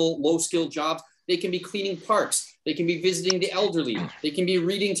menial, low-skilled jobs. They can be cleaning parks. They can be visiting the elderly. They can be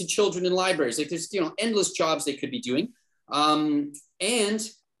reading to children in libraries. Like there's, you know, endless jobs they could be doing. And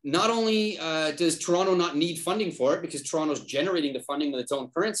not only does Toronto not need funding for it because Toronto's generating the funding with its own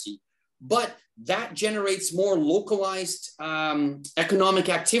currency, but that generates more localized economic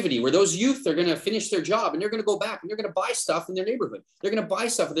activity where those youth are going to finish their job and they're going to go back and they're going to buy stuff in their neighborhood. They're going to buy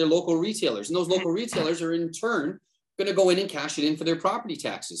stuff at their local retailers. And those local retailers are in turn going to go in and cash it in for their property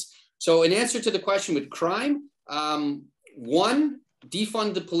taxes. So in answer to the question with crime, one,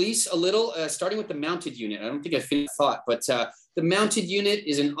 defund the police a little, starting with the mounted unit. I don't think I finished thought, but the mounted unit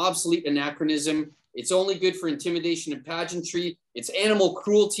is an obsolete anachronism. It's only good for intimidation and pageantry. It's animal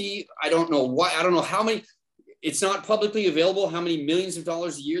cruelty. I don't know why. I don't know how many. It's not publicly available how many millions of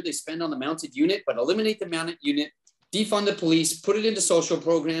dollars a year they spend on the mounted unit, but eliminate the mounted unit, defund the police, put it into social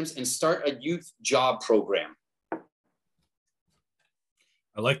programs, and start a youth job program.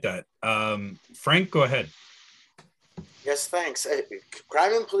 I like that. Frank, go ahead. Yes, thanks.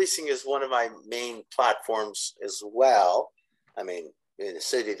 Crime and policing is one of my main platforms as well. I mean, in a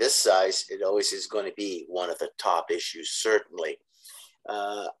city this size, it always is going to be one of the top issues, certainly.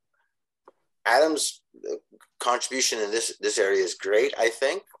 Adam's contribution in this area is great, I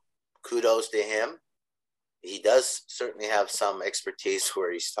think. Kudos to him. He does certainly have some expertise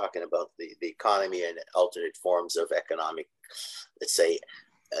where he's talking about the economy and alternate forms of economic, let's say,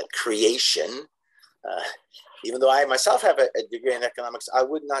 creation. Even though I myself have a degree in economics, I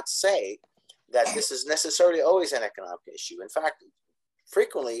would not say that this is necessarily always an economic issue. In fact,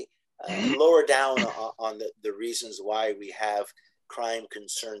 frequently lower down on the reasons why we have crime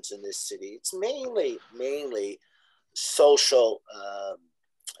concerns in this city. It's mainly social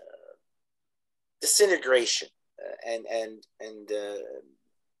disintegration and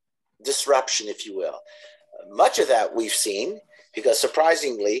disruption, if you will. Much of that we've seen because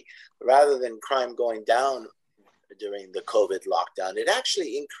surprisingly, rather than crime going down during the COVID lockdown, it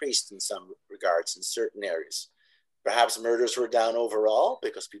actually increased in some regards in certain areas. Perhaps murders were down overall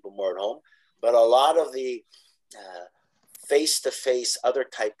because people were at home, but a lot of the face-to-face, other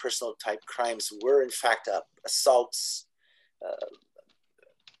type, personal type crimes were in fact up. Assaults,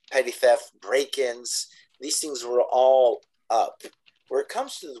 petty theft, break-ins, these things were all up. Where it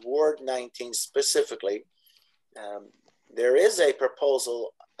comes to the Ward 19 specifically, there is a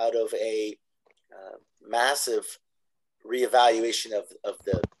proposal out of a massive reevaluation of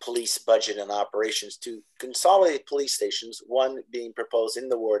the police budget and operations to consolidate police stations, one being proposed in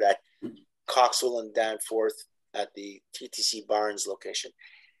the ward at Coxwell and Danforth at the TTC Barnes location.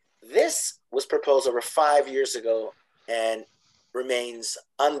 This was proposed over 5 years ago and remains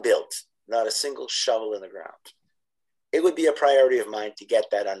unbuilt, not a single shovel in the ground. It would be a priority of mine to get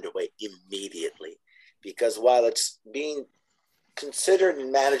that underway immediately, because while it's being considered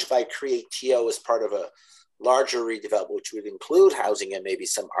and managed by Creatio as part of a larger redevelopment, which would include housing and maybe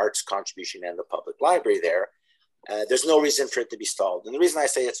some arts contribution and the public library there, there's no reason for it to be stalled. And the reason I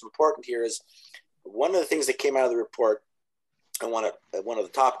say it's important here is one of the things that came out of the report, and one of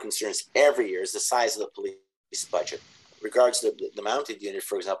the top concerns every year is the size of the police budget. Regards to the mounted unit,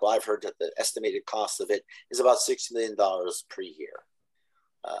 for example, I've heard that the estimated cost of it is about $6 million per year.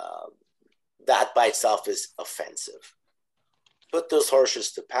 That by itself is offensive. Put those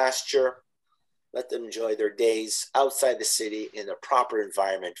horses to pasture, let them enjoy their days outside the city in a proper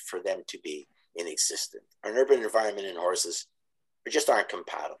environment for them to be in existence. An urban environment and horses just aren't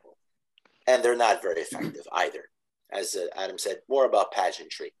compatible. And they're not very effective either. As Adam said, more about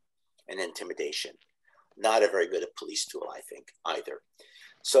pageantry and intimidation. Not a very good police tool, I think, either.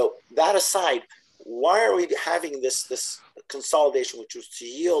 So that aside, why are we having this consolidation, which was to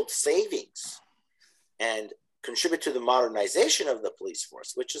yield savings and contribute to the modernization of the police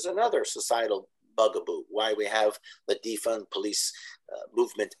force, which is another societal bugaboo, why we have the defund police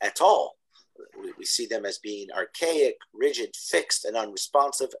movement at all. We see them as being archaic, rigid, fixed, and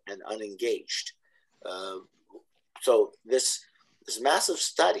unresponsive and unengaged. So this massive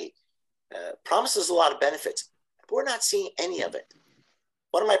study promises a lot of benefits, but we're not seeing any of it.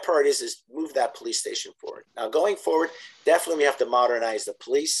 One of my priorities is move that police station forward. Now, going forward, definitely we have to modernize the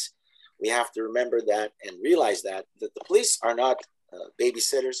police. We have to remember that and realize that the police are not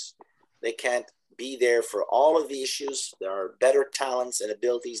babysitters. They can't be there for all of the issues. There are better talents and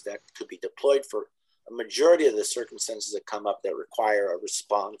abilities that could be deployed for a majority of the circumstances that come up that require a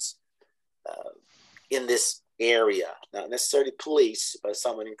response in this area. Not necessarily police, but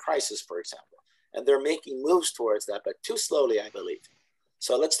someone in crisis, for example. And they're making moves towards that, but too slowly, I believe.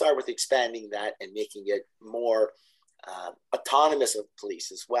 So let's start with expanding that and making it more autonomous of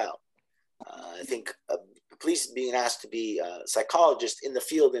police as well. I think police being asked to be psychologists in the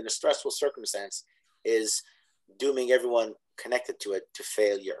field in a stressful circumstance is dooming everyone connected to it to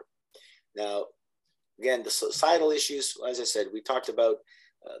failure. Now, again, the societal issues, as I said, we talked about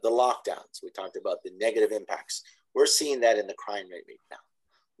the lockdowns. We talked about the negative impacts. We're seeing that in the crime rate right now.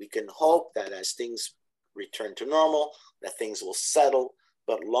 We can hope that as things return to normal, that things will settle,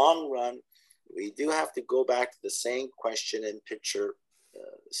 but long run, we do have to go back to the same question and picture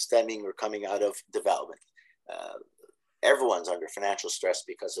stemming or coming out of development. everyone's under financial stress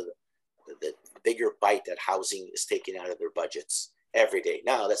because of the bigger bite that housing is taking out of their budgets every day.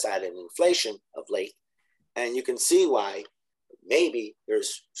 Now that's added inflation of late. And you can see why maybe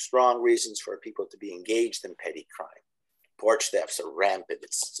there's strong reasons for people to be engaged in petty crime. Porch thefts are rampant.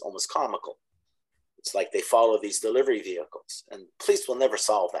 It's almost comical. It's like they follow these delivery vehicles, and police will never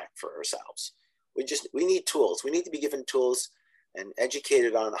solve that for ourselves. We need tools. We need to be given tools and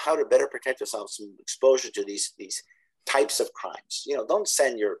educated on how to better protect ourselves from exposure to these types of crimes. You know, don't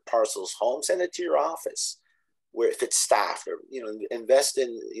send your parcels home, send it to your office where if it's staffed, or, you know, invest in,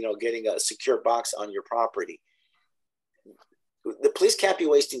 you know, getting a secure box on your property. The police can't be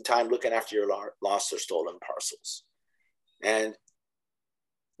wasting time looking after your lost or stolen parcels. And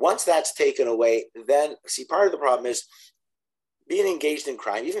once that's taken away, then see, part of the problem is being engaged in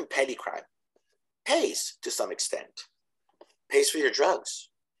crime, even petty crime, pays to some extent, pays for your drugs,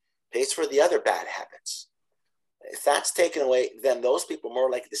 pays for the other bad habits. If that's taken away, then those people are more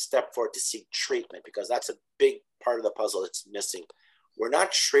likely to step forward to seek treatment, because that's a big part of the puzzle that's missing. We're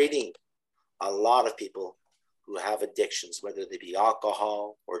not treating a lot of people who have addictions, whether they be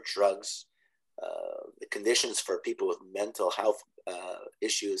alcohol or drugs. The conditions for people with mental health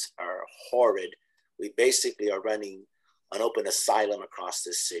issues are horrid. We basically are running an open asylum across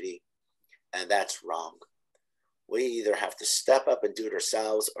this city, and that's wrong. We either have to step up and do it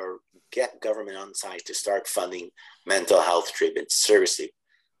ourselves, or get government on side to start funding mental health treatment. Seriously,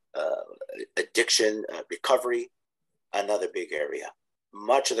 addiction recovery, another big area.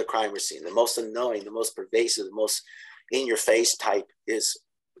 Much of the crime we're seeing, the most annoying, the most pervasive, the most in-your-face type, is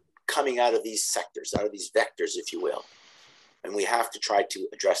coming out of these sectors, out of these vectors, if you will. And we have to try to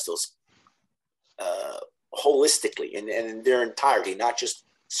address those holistically and in their entirety, not just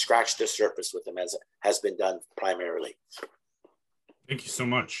scratch the surface with them as has been done primarily. Thank you so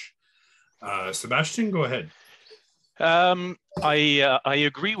much. Sebastian, go ahead. I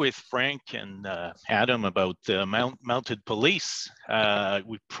agree with Frank and Adam about mounted police.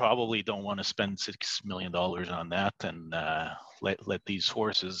 We probably don't want to spend $6 million on that and let these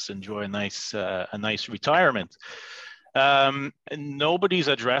horses enjoy a nice retirement. Nobody's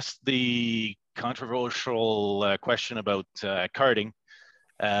addressed the controversial question about carding.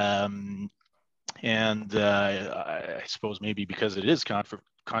 And I suppose maybe because it is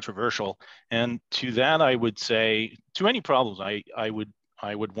controversial. And to that, I would say, to any problems, I would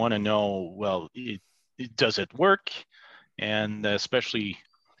want to know, well, does it work? And especially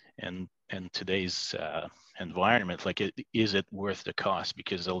in today's environment, like, is it worth the cost?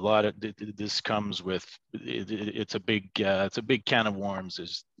 Because a lot of this comes with it's a big can of worms.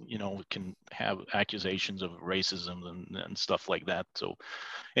 Is, you know, it can have accusations of racism and stuff like that. So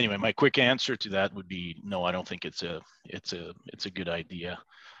anyway, my quick answer to that would be no. I don't think it's a good idea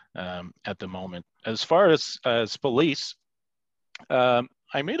at the moment. As far as police,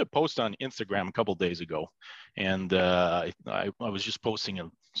 I made a post on Instagram a couple days ago, and I was just posting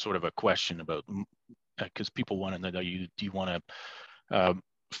a sort of a question about, because people want to know, do you want to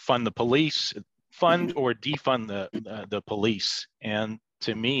fund the police, fund or defund the police? And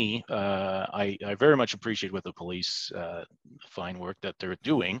to me, I very much appreciate what the police fine work that they're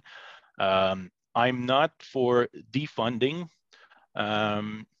doing. I'm not for defunding.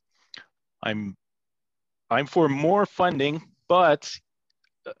 I'm for more funding, but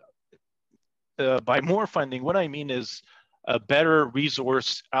by more funding, what I mean is a better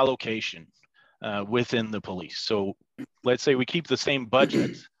resource allocation within the police. So let's say we keep the same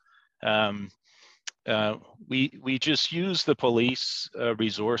budget. We just use the police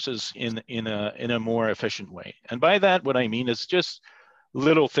resources in a more efficient way. And by that, what I mean is just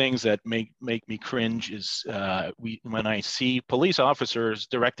little things that make me cringe is when I see police officers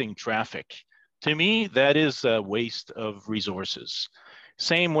directing traffic. To me, that is a waste of resources.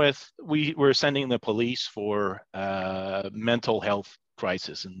 Same with, we're sending the police for mental health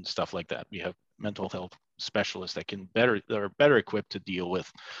crisis and stuff like that. We have mental health specialists that are better equipped to deal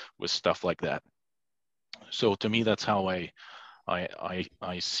with stuff like that. So to me, that's how I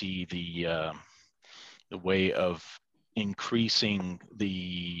see the way of increasing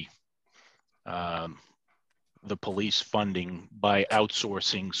the police funding by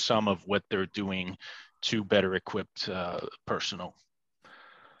outsourcing some of what they're doing to better equipped personnel.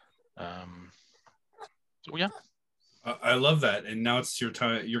 So yeah. I love that. And now it's your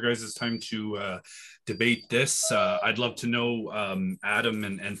guys' time to debate this. I'd love to know, Adam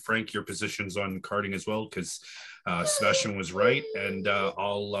and Frank, your positions on carding as well, because Sebastian was right. And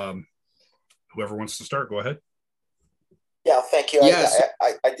I'll whoever wants to start, go ahead. Yeah, thank you. Yes.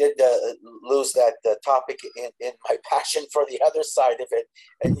 I did lose that topic in my passion for the other side of it.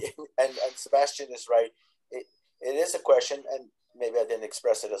 And Sebastian is right. it is a question, and maybe I didn't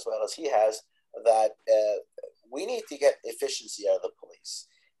express it as well as he has, that we need to get efficiency out of the police.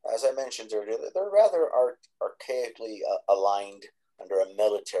 As I mentioned earlier, they're rather archaically aligned under a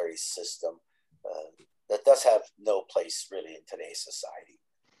military system that does have no place really in today's society.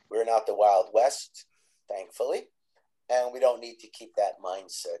 We're not the Wild West, thankfully, and we don't need to keep that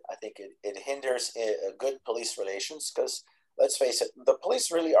mindset. I think it hinders good police relations because, let's face it, the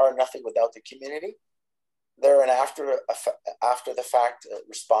police really are nothing without the community. They're an after the fact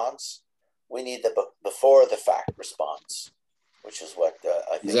response. We need the before the fact response, which is what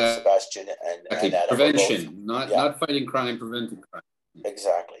I think Sebastian and Adam prevention, not fighting crime, preventing crime.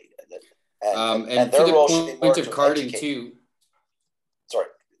 Exactly. And their role should be more of carding too. Sorry,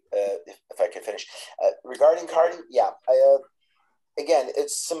 if I can finish. Regarding carding, again,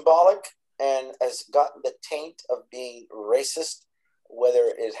 it's symbolic and has gotten the taint of being racist,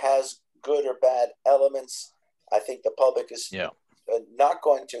 whether it has good or bad elements. I think the public is not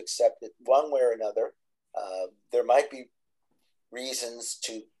going to accept it one way or another. There might be reasons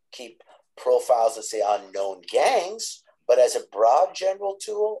to keep profiles that say unknown gangs, but as a broad general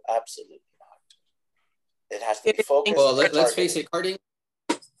tool, absolutely not. It has to be focused. Well, let's face it, carding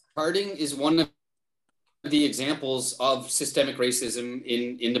is one of the examples of systemic racism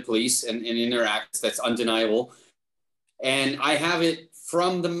in the police and in their acts. That's undeniable. And I have it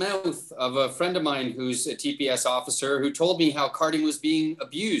from the mouth of a friend of mine who's a TPS officer who told me how carding was being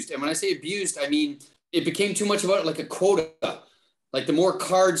abused. And when I say abused, I mean, it became too much about it, like a quota. Like the more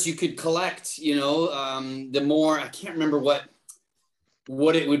cards you could collect, the more, I can't remember what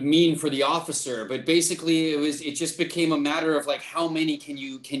it would mean for the officer, but basically it just became a matter of like, how many can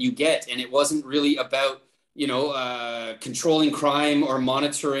you get? And it wasn't really about, controlling crime or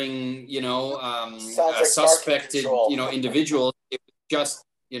monitoring, suspected, individuals. It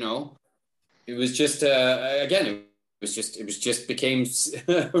became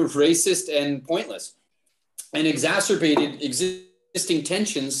racist and pointless and exacerbated existing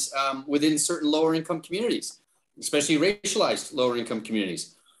tensions within certain lower income communities, especially racialized lower income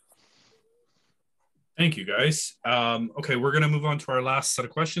communities. Thank you, guys. Okay, we're going to move on to our last set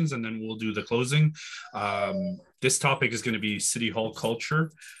of questions, and then we'll do the closing. This topic is going to be City Hall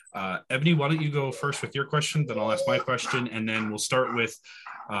culture. Ebony, why don't you go first with your question, then I'll ask my question, and then we'll start with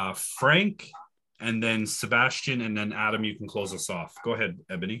Frank, and then Sebastian, and then Adam, you can close us off. Go ahead,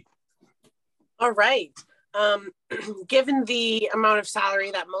 Ebony. All right. Given the amount of salary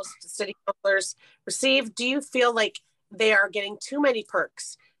that most city councilors receive, do you feel like they are getting too many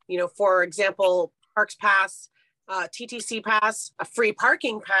perks? For example, Parks Pass, TTC Pass, a free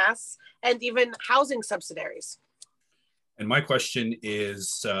parking pass, and even housing subsidiaries. And my question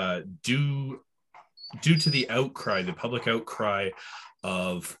is, due to the outcry, the public outcry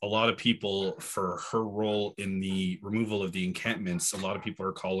of a lot of people for her role in the removal of the encampments, a lot of people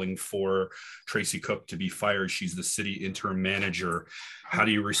are calling for Tracy Cook to be fired. She's the city interim manager. How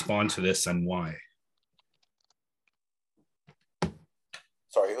do you respond to this and why?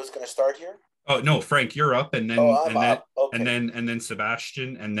 Sorry, who's going to start here? Oh no, Frank, you're up, and then Okay. and then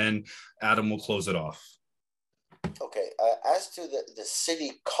Sebastian, and then Adam will close it off. Okay. As to the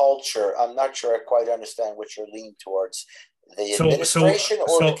city culture, I'm not sure I quite understand what you're leaning towards. The administration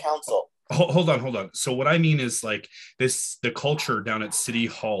or the council? Hold on. So what I mean is like the culture down at City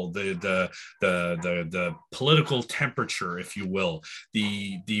Hall, the political temperature, if you will,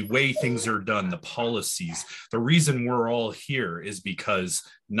 the way things are done, the policies. The reason we're all here is because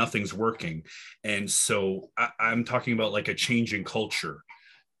nothing's working, and so I'm talking about like a change in culture.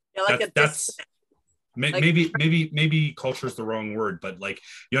 Yeah, Maybe culture is the wrong word, but like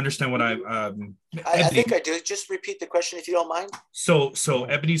you understand what I think I do. Just repeat the question if you don't mind. So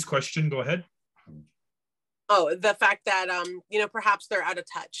Ebony's question, go ahead. Oh, the fact that perhaps they're out of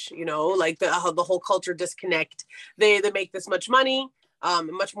touch, like the whole culture disconnect. They make this much money,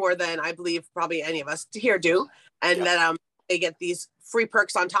 much more than I believe probably any of us here do, and that they get these free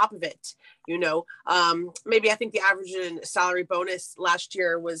perks on top of it. Maybe I think the average salary bonus last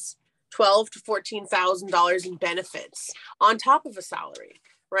year was $12,000 to $14,000 in benefits on top of a salary,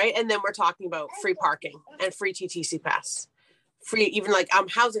 right? And then we're talking about free parking and free TTC pass, free even like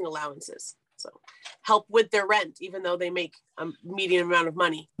housing allowances. So help with their rent, even though they make a median amount of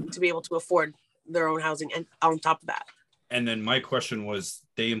money to be able to afford their own housing, and on top of that. And then my question was,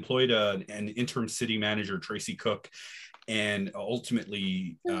 they employed an interim city manager, Tracy Cook, and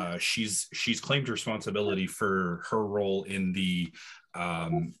ultimately she's claimed responsibility for her role in the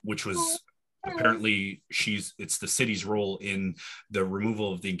which was apparently it's the city's role in the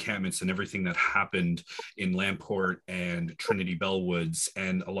removal of the encampments and everything that happened in Lamport and Trinity Bellwoods,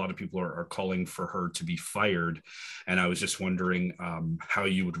 and a lot of people are calling for her to be fired. And I was just wondering how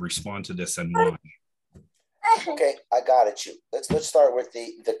you would respond to this and why. Okay, I got it. Let's start with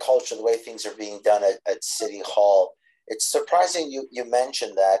the culture, the way things are being done at City Hall. It's surprising you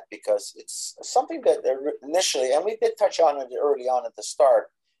mentioned that, because it's something that initially, and we did touch on it early on at the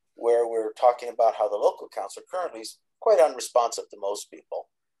start, where we're talking about how the local councillor currently is quite unresponsive to most people.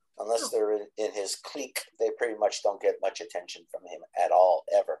 Unless they're in his clique, they pretty much don't get much attention from him at all,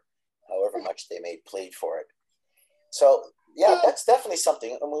 ever, however much they may plead for it. So yeah, that's definitely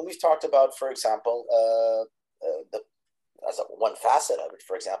something. I mean, we've talked about, for example, as one facet of it,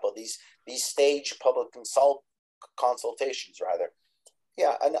 for example, these stage public consultations, rather.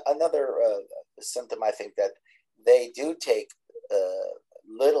 Yeah, another symptom, I think, that they do take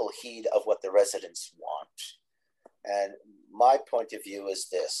little heed of what the residents want. And my point of view is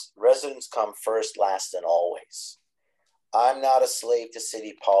this: residents come first, last, and always. I'm not a slave to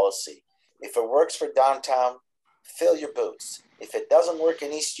city policy. If it works for downtown, fill your boots. If it doesn't work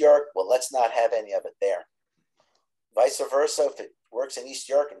in East York, well, let's not have any of it there. Vice versa, if it works in East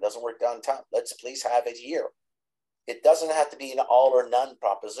York and doesn't work downtown, let's please have it here. It doesn't have to be an all or none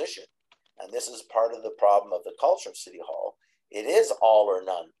proposition. And this is part of the problem of the culture of City Hall. It is all or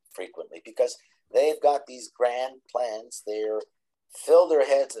none frequently, because they've got these grand plans. They're filled their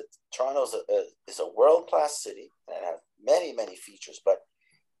heads that Toronto is a world-class city and has many, many features, but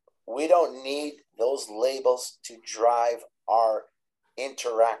we don't need those labels to drive our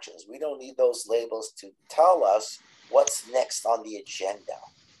interactions. We don't need those labels to tell us what's next on the agenda.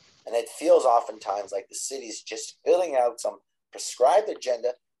 And it feels oftentimes like the city is just filling out some prescribed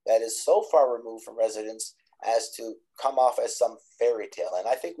agenda that is so far removed from residents as to come off as some fairy tale. And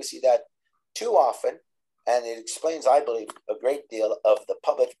I think we see that too often, and it explains, I believe, a great deal of the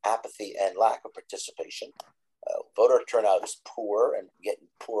public apathy and lack of participation. Voter turnout is poor, and getting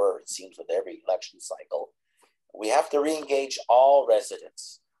poorer, it seems, with every election cycle. We have to re-engage all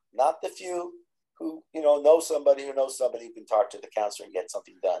residents, not the few who know somebody who can talk to the councillor and get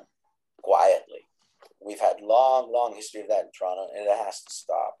something done quietly. We've had long history of that in Toronto, and it has to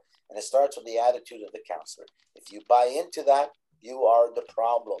stop. And it starts with the attitude of the councillor. If you buy into that, you are the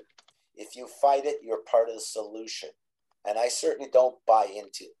problem. If you fight it, you're part of the solution. And I certainly don't buy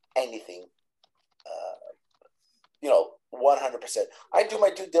into anything 100%. I do my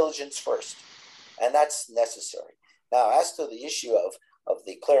due diligence first, and that's necessary. Now, as to the issue of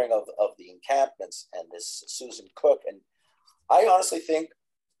the clearing of the encampments and this Susan Cook, and I honestly think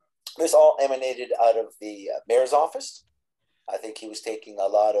this all emanated out of the mayor's office. I think he was taking a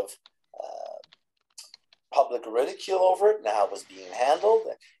lot of public ridicule over it and how it was being handled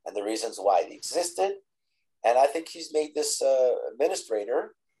and the reasons why it existed. And I think he's made this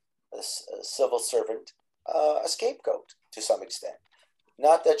administrator, this civil servant, a scapegoat to some extent.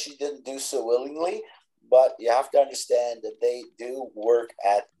 Not that she didn't do so willingly, but you have to understand that they do work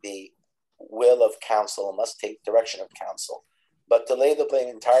at the will of council and must take direction of council. But to lay the blame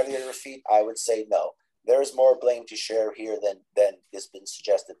entirely at her feet, I would say no. There's more blame to share here than has been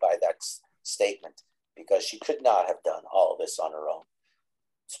suggested by that statement, because she could not have done all of this on her own,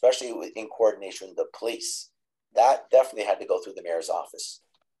 especially in coordination with the police. That definitely had to go through the mayor's office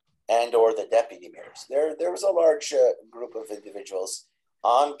and or the deputy mayors. There was a large group of individuals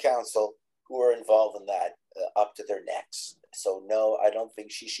on council who were involved in that up to their necks. So no, I don't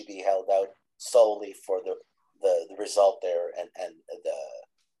think she should be held out solely for the result there and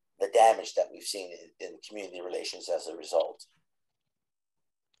the damage that we've seen in community relations as a result.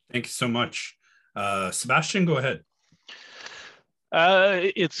 Thank you so much. Sebastian, go ahead.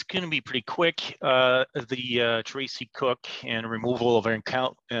 It's going to be pretty quick. The Tracy Cook and removal of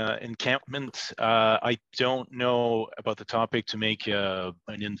encampment. I don't know about the topic to make an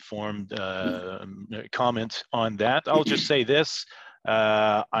informed comment on that. I'll just say this.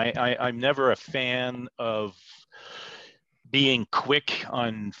 I'm never a fan of being quick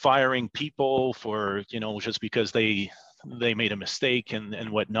on firing people for, just because they made a mistake and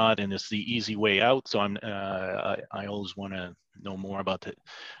whatnot, and it's the easy way out. So I always want to know more about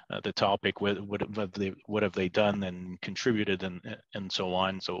the topic. What have they done and contributed and so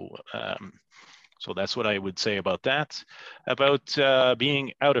on. So that's what I would say about that. About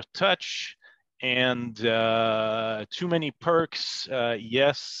being out of touch and too many perks.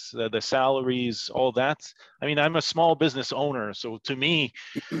 Yes, the salaries, all that. I mean, I'm a small business owner, so to me,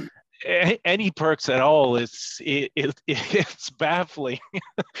 any perks at all, it's baffling.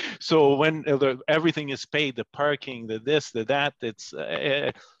 So when everything is paid, the parking, the this, the that, it's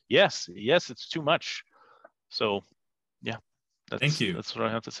yes, it's too much. So yeah, Thank you. That's what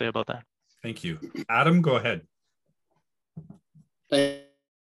I have to say about that. Thank you. Adam, go ahead. Thank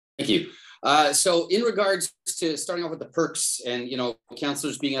you. So in regards to starting off with the perks and,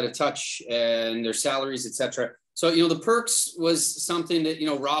 councillors being out of touch and their salaries, etc. So, the perks was something that,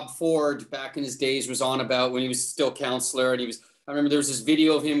 Rob Ford back in his days was on about when he was still councillor. And I remember there was this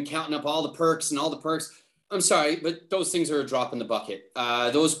video of him counting up all the perks and all the perks. I'm sorry, but those things are a drop in the bucket.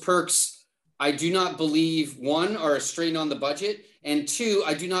 Those perks, I do not believe, one, are a strain on the budget. And two,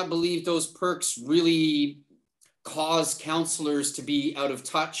 I do not believe those perks really cause councillors to be out of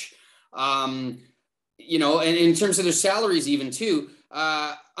touch. And in terms of their salaries even too,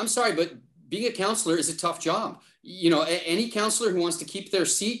 I'm sorry, but being a councillor is a tough job. Any councillor who wants to keep their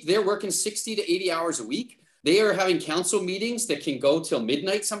seat, they're working 60 to 80 hours a week. They are having council meetings that can go till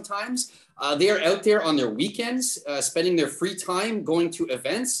midnight sometimes. They are out there on their weekends, spending their free time going to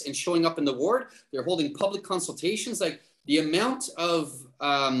events and showing up in the ward. They're holding public consultations. Like the amount of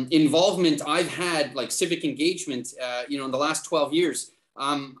involvement I've had, like civic engagement, in the last 12 years,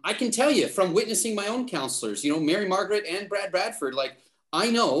 I can tell you from witnessing my own councillors, Mary Margaret and Brad Bradford, like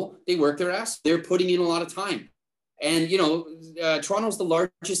I know they work their ass. They're putting in a lot of time. And, Toronto's the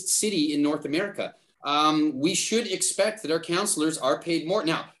largest city in North America. We should expect that our councillors are paid more.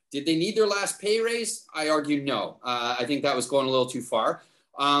 Now, did they need their last pay raise? I argue no. I think that was going a little too far.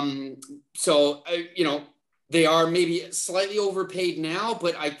 They are maybe slightly overpaid now,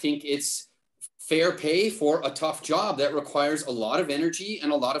 but I think it's fair pay for a tough job that requires a lot of energy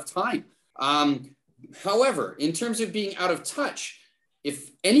and a lot of time. However, in terms of being out of touch,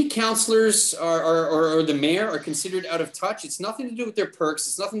 if any councillors or the mayor are considered out of touch, it's nothing to do with their perks,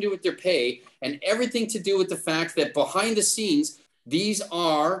 it's nothing to do with their pay, and everything to do with the fact that behind the scenes, these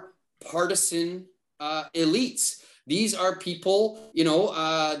are partisan elites. These are people,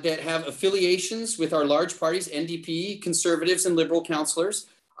 that have affiliations with our large parties, NDP, Conservatives, and Liberal councillors.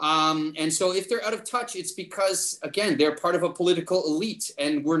 And so if they're out of touch, it's because, again, they're part of a political elite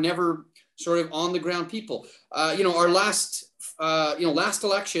and we're never sort of on the ground people. Our last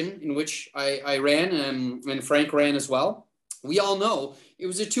election in which I ran and Frank ran as well, we all know it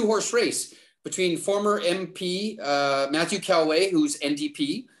was a two-horse race between former MP Matthew Callaway, who's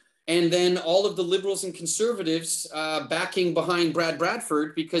NDP, and then all of the Liberals and Conservatives backing behind Brad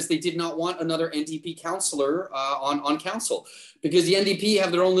Bradford because they did not want another NDP councillor on council, because the NDP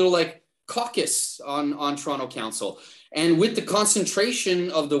have their own little caucus on Toronto Council. And with the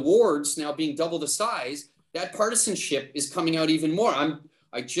concentration of the wards now being double the size, that partisanship is coming out even more.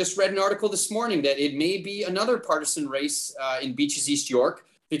 I just read an article this morning that it may be another partisan race in Beaches East York,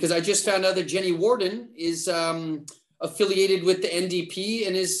 because I just found out that Jenny Warden is affiliated with the NDP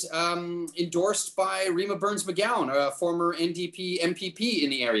and is endorsed by Rima Burns-McGowan, a former NDP MPP in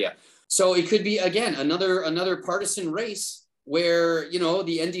the area. So it could be, again, another partisan race where, the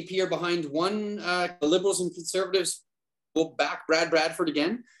NDP are behind one, the Liberals and Conservatives will back Brad Bradford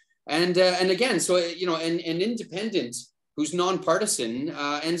again. And again, so, an independent who's nonpartisan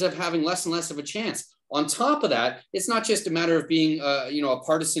ends up having less and less of a chance. On top of that, it's not just a matter of being, a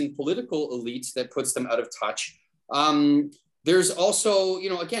partisan political elite that puts them out of touch. There's also,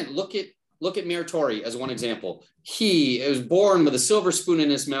 again, look at Mayor Tory as one example. He was born with a silver spoon in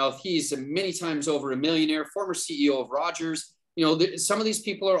his mouth. He's many times over a millionaire, former CEO of Rogers. Some of these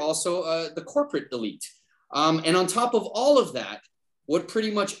people are also the corporate elite. And on top of all of that, what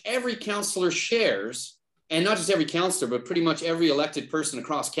pretty much every councillor shares, and not just every councillor, but pretty much every elected person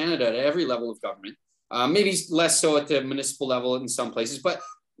across Canada at every level of government, maybe less so at the municipal level in some places, but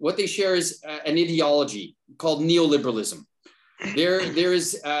what they share is an ideology called neoliberalism. There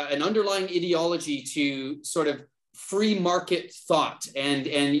is an underlying ideology to sort of free market thought, and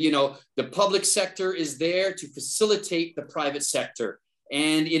the public sector is there to facilitate the private sector,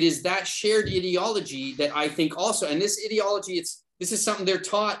 and it is that shared ideology that I think also, and this ideology, this is something they're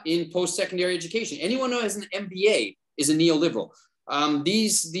taught in post-secondary education. Anyone who has an MBA is a neoliberal.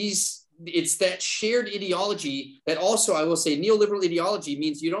 It's that shared ideology that also, I will say, neoliberal ideology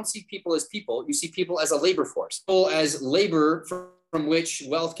means you don't see people as people, you see people as a labor force, people as labor from which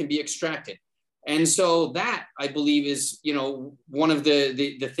wealth can be extracted. And so that, I believe, is, one of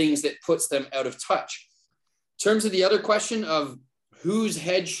the things that puts them out of touch. In terms of the other question of whose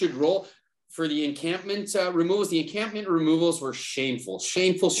head should roll for the encampment removals, the encampment removals were shameful.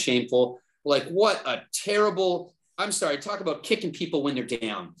 Like, what a terrible... I'm sorry, talk about kicking people when they're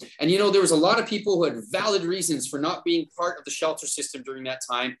down. And, there was a lot of people who had valid reasons for not being part of the shelter system during that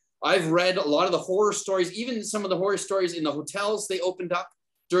time. I've read a lot of the horror stories, even some of the horror stories in the hotels they opened up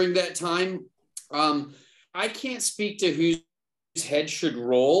during that time. I can't speak to whose head should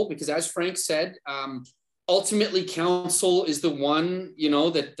roll, because as Frank said, ultimately council is the one,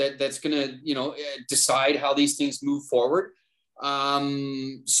 that's going to, decide how these things move forward.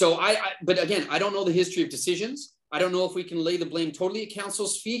 So but again, I don't know the history of decisions. I don't know if we can lay the blame totally at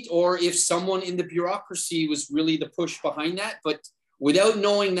council's feet, or if someone in the bureaucracy was really the push behind that. But without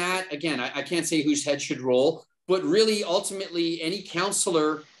knowing that, again, I can't say whose head should roll, but really ultimately any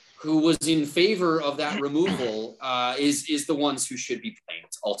councillor who was in favor of that removal is the ones who should be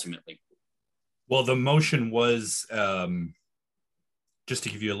blamed ultimately. Well, the motion was, just to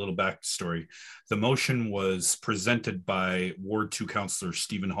give you a little backstory, the motion was presented by Ward 2 Councillor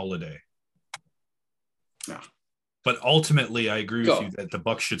Stephen Holiday. Yeah. But ultimately, I agree with you that the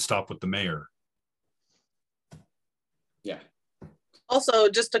buck should stop with the mayor. Yeah. Also,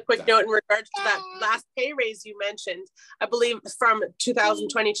 just a quick note in regards to that last pay raise you mentioned, I believe from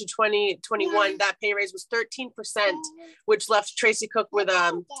 2020 to 2021, that pay raise was 13%, which left Tracy Cook with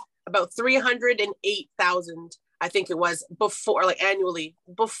about $308,000, I think it was, before, like annually,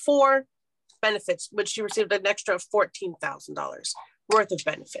 before benefits, which she received an extra $14,000 worth of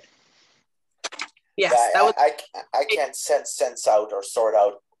benefit. Yes, yeah, that was. I can't sense out or sort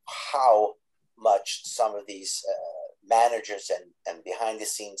out how much some of these managers and behind the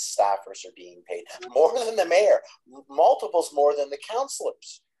scenes staffers are being paid. More than the mayor, multiples more than the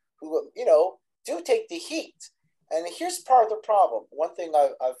councillors, who do take the heat. And here's part of the problem. One thing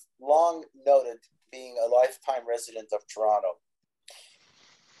I've long noted, being a lifetime resident of Toronto,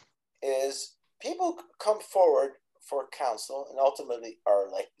 is people come forward for council and ultimately are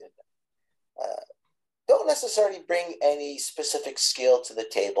elected. Don't necessarily bring any specific skill to the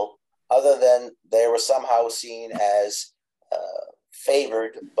table, other than they were somehow seen as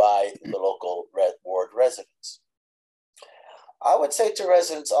favored by the local Red Ward residents. I would say to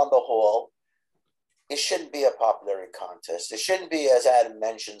residents on the whole, it shouldn't be a popularity contest. It shouldn't be, as Adam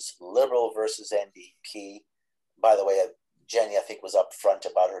mentions, Liberal versus NDP. By the way, Jenny, I think, was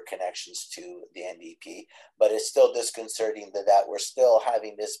upfront about her connections to the NDP, but it's still disconcerting that we're still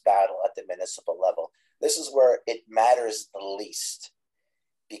having this battle at the municipal level. This is where it matters the least,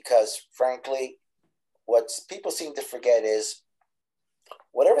 because frankly, what people seem to forget is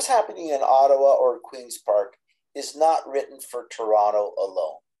whatever's happening in Ottawa or Queen's Park is not written for Toronto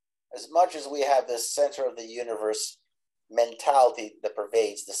alone. As much as we have this center of the universe mentality that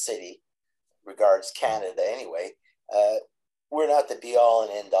pervades the city, regards Canada anyway, we're not the be all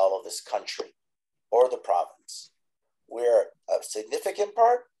and end all of this country or the province. We're a significant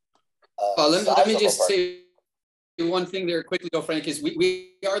part. Let me just say one thing there quickly, though, Frank, is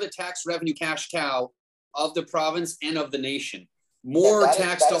we are the tax revenue cash cow of the province and of the nation. More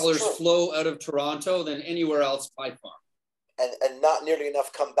tax dollars flow out of Toronto than anywhere else by far. And not nearly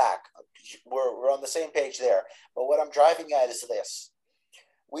enough come back. We're on the same page there. But what I'm driving at is this.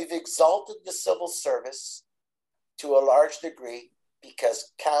 We've exalted the civil service to a large degree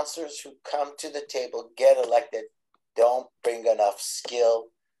because councillors who come to the table, get elected, don't bring enough skill,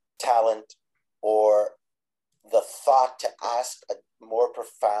 talent, or the thought to ask a more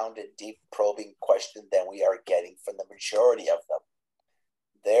profound and deep probing question than we are getting from the majority of them.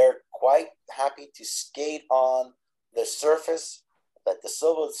 They're quite happy to skate on the surface, let the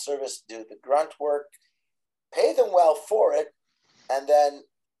civil service do the grunt work, pay them well for it, and then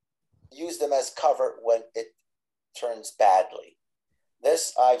use them as cover when it turns badly.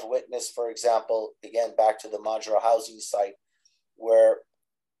 This I've witnessed, for example, again, back to the modular housing site, where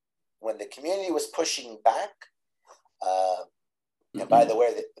when the community was pushing back, and by the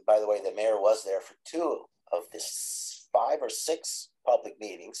way, the mayor was there for 2 of the 5 or 6 public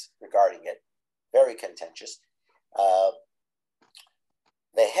meetings regarding it, very contentious.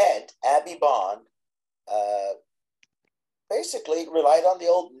 The head, Abby Bond, basically relied on the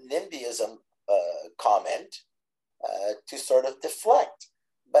old NIMBYism comment to sort of deflect.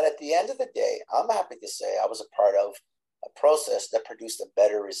 But at the end of the day, I'm happy to say I was a part of a process that produced a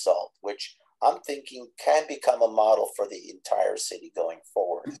better result, which I'm thinking can become a model for the entire city going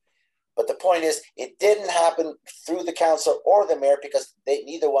forward. But the point is, it didn't happen through the council or the mayor because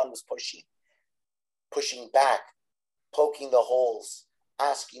neither one was pushing back, poking the holes,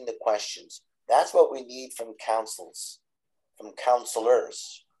 asking the questions. That's what we need from councils, from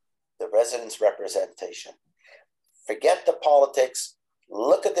councillors, the residents' representation. Forget the politics,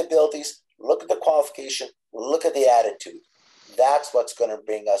 look at the abilities, look at the qualification, look at the attitude. That's what's going to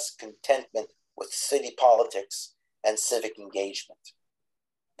bring us contentment with city politics and civic engagement.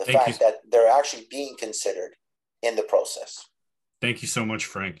 The fact that they're actually being considered in the process. Thank you so much,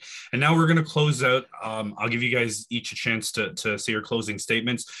 Frank. And now we're going to close out. I'll give you guys each a chance to say your closing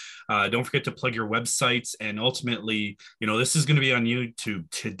statements. Don't forget to plug your websites. And ultimately, this is going to be on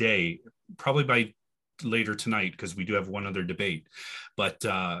YouTube today, probably by later tonight, because we do have one other debate. But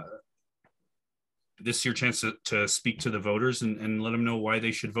this is your chance to speak to the voters and let them know why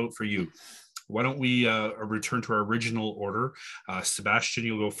they should vote for you. Why don't we return to our original order? Sebastian,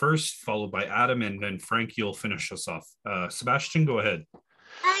 you'll go first, followed by Adam, and then Frank, you'll finish us off. Sebastian, go ahead.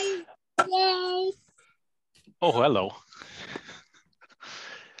 Oh, hello.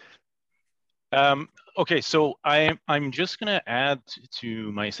 Okay, so I'm just going to add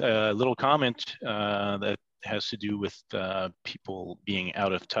to my little comment that has to do with people being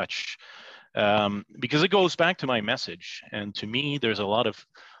out of touch, because it goes back to my message, and to me, there's a lot of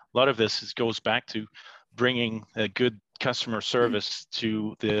this goes back to bringing a good customer service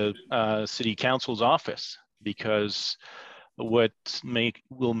to the city council's office, because what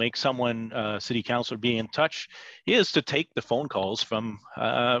will make someone city councilor be in touch is to take the phone calls from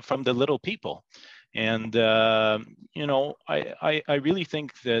the little people. And I really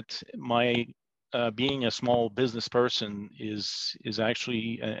think that my being a small business person is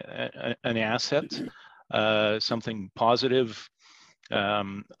actually an asset, something positive.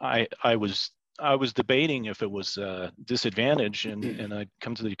 I was debating if it was a disadvantage, and I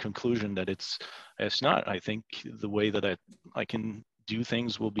come to the conclusion that it's not. I think the way that I can do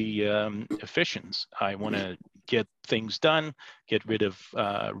things will be efficient. I want to get things done, get rid of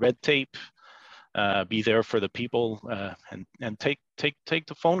red tape, be there for the people, and take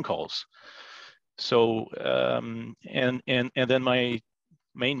the phone calls. So and then my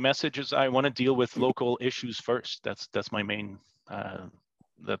main message is I want to deal with local issues first. That's my main.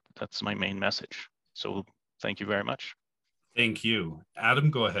 That's my main message. So thank you very much. Thank you. Adam,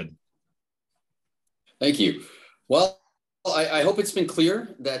 go ahead. Thank you. Well, I hope it's been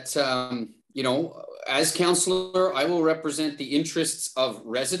clear that, as councillor, I will represent the interests of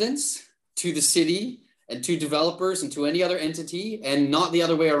residents to the city and to developers and to any other entity, and not the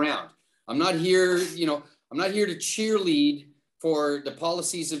other way around. I'm not here to cheerlead for the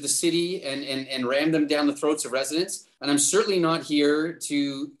policies of the city and ram them down the throats of residents. And I'm certainly not here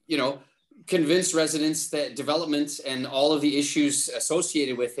to, convince residents that development and all of the issues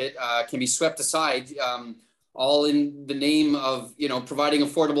associated with it can be swept aside, all in the name of, providing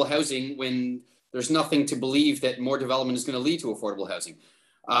affordable housing when there's nothing to believe that more development is going to lead to affordable housing.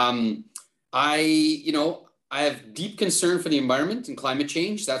 I have deep concern for the environment and climate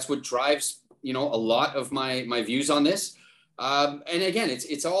change. That's what drives, a lot of my views on this. And again,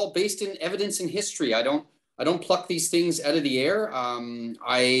 it's all based in evidence and history. I don't pluck these things out of the air.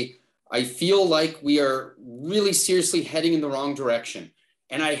 I feel like we are really seriously heading in the wrong direction.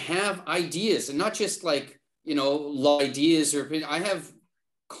 And I have ideas, and not just like, ideas, or I have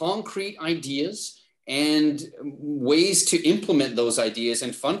concrete ideas and ways to implement those ideas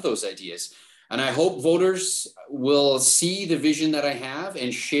and fund those ideas. And I hope voters will see the vision that I have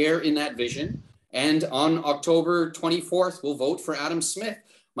and share in that vision. And on October 24th, we'll vote for Adam Smith.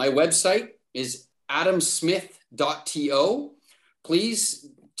 My website is adamsmith.to. Please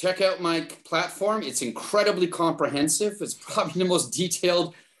check out my platform. It's incredibly comprehensive. It's probably the most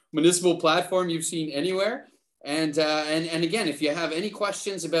detailed municipal platform you've seen anywhere. And again, if you have any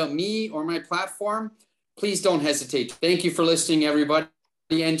questions about me or my platform, please don't hesitate. Thank you for listening, everybody.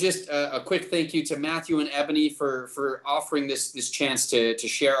 And just a quick thank you to Matthew and Ebony for offering this chance to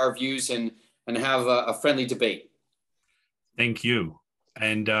share our views and have a friendly debate. Thank you.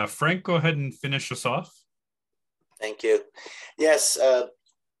 And Frank, go ahead and finish us off. Thank you. Yes,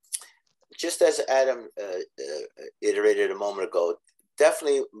 just as Adam iterated a moment ago,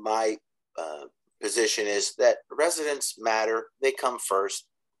 definitely my position is that residents matter. They come first,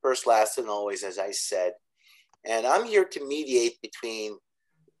 last, and always, as I said. And I'm here to mediate between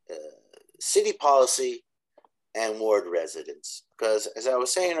city policy and ward residents. Because as I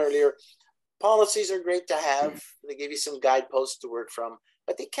was saying earlier, policies are great to have. They give you some guideposts to work from,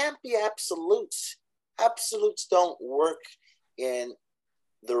 but they can't be absolutes. Absolutes don't work in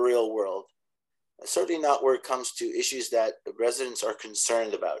the real world. Certainly not where it comes to issues that the residents are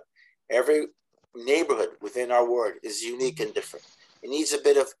concerned about. Every neighborhood within our ward is unique and different. It needs a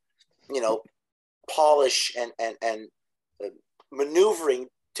bit of, polish and maneuvering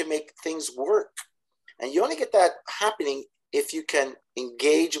to make things work. And you only get that happening if you can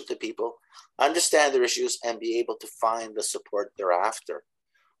engage with the people, understand their issues, and be able to find the support they're after,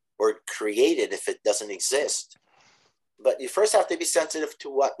 or create it if it doesn't exist. But you first have to be sensitive to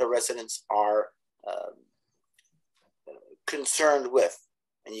what the residents are concerned with.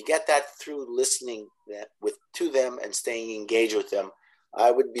 and you get that through listening to them and staying engaged with them.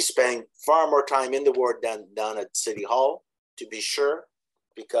 I would be spending far more time in the ward than down at City Hall, to be sure,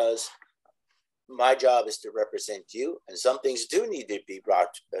 because my job is to represent you, and some things do need to be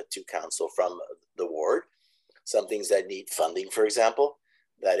brought to council from the ward. Some things that need funding, for example,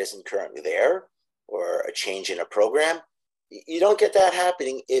 that isn't currently there, or a change in a program. You don't get that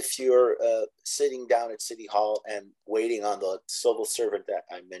happening if you're sitting down at City Hall and waiting on the civil servant that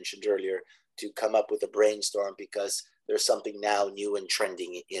I mentioned earlier to come up with a brainstorm because there's something now new and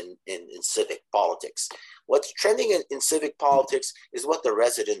trending in civic politics. What's trending in civic politics is what the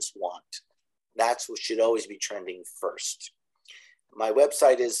residents want. That's what should always be trending first. My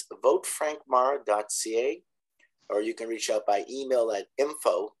website is votefrankmara.ca, or you can reach out by email at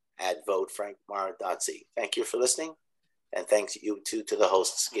info@votefrankmara.ca. Thank you for listening, and thanks you to the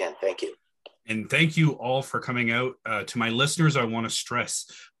hosts again. Thank you. And thank you all for coming out. To my listeners, I want to stress,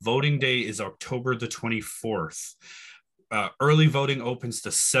 voting day is October the 24th. Early voting opens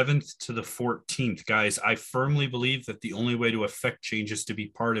the 7th to the 14th. Guys, I firmly believe that the only way to affect change is to be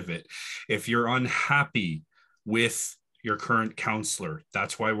part of it. If you're unhappy with your current counselor,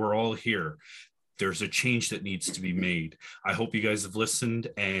 that's why we're all here. There's a change that needs to be made. I hope you guys have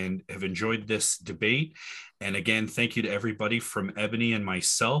listened and have enjoyed this debate. And again, thank you to everybody from Ebony and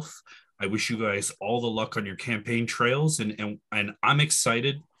myself. I wish you guys all the luck on your campaign trails. And I'm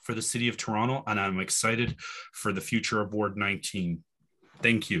excited for the city of Toronto, and I'm excited for the future of Ward 19.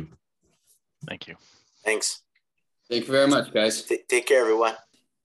 Thank you. Thank you. Thanks. Thank you very much, guys. Take care, everyone.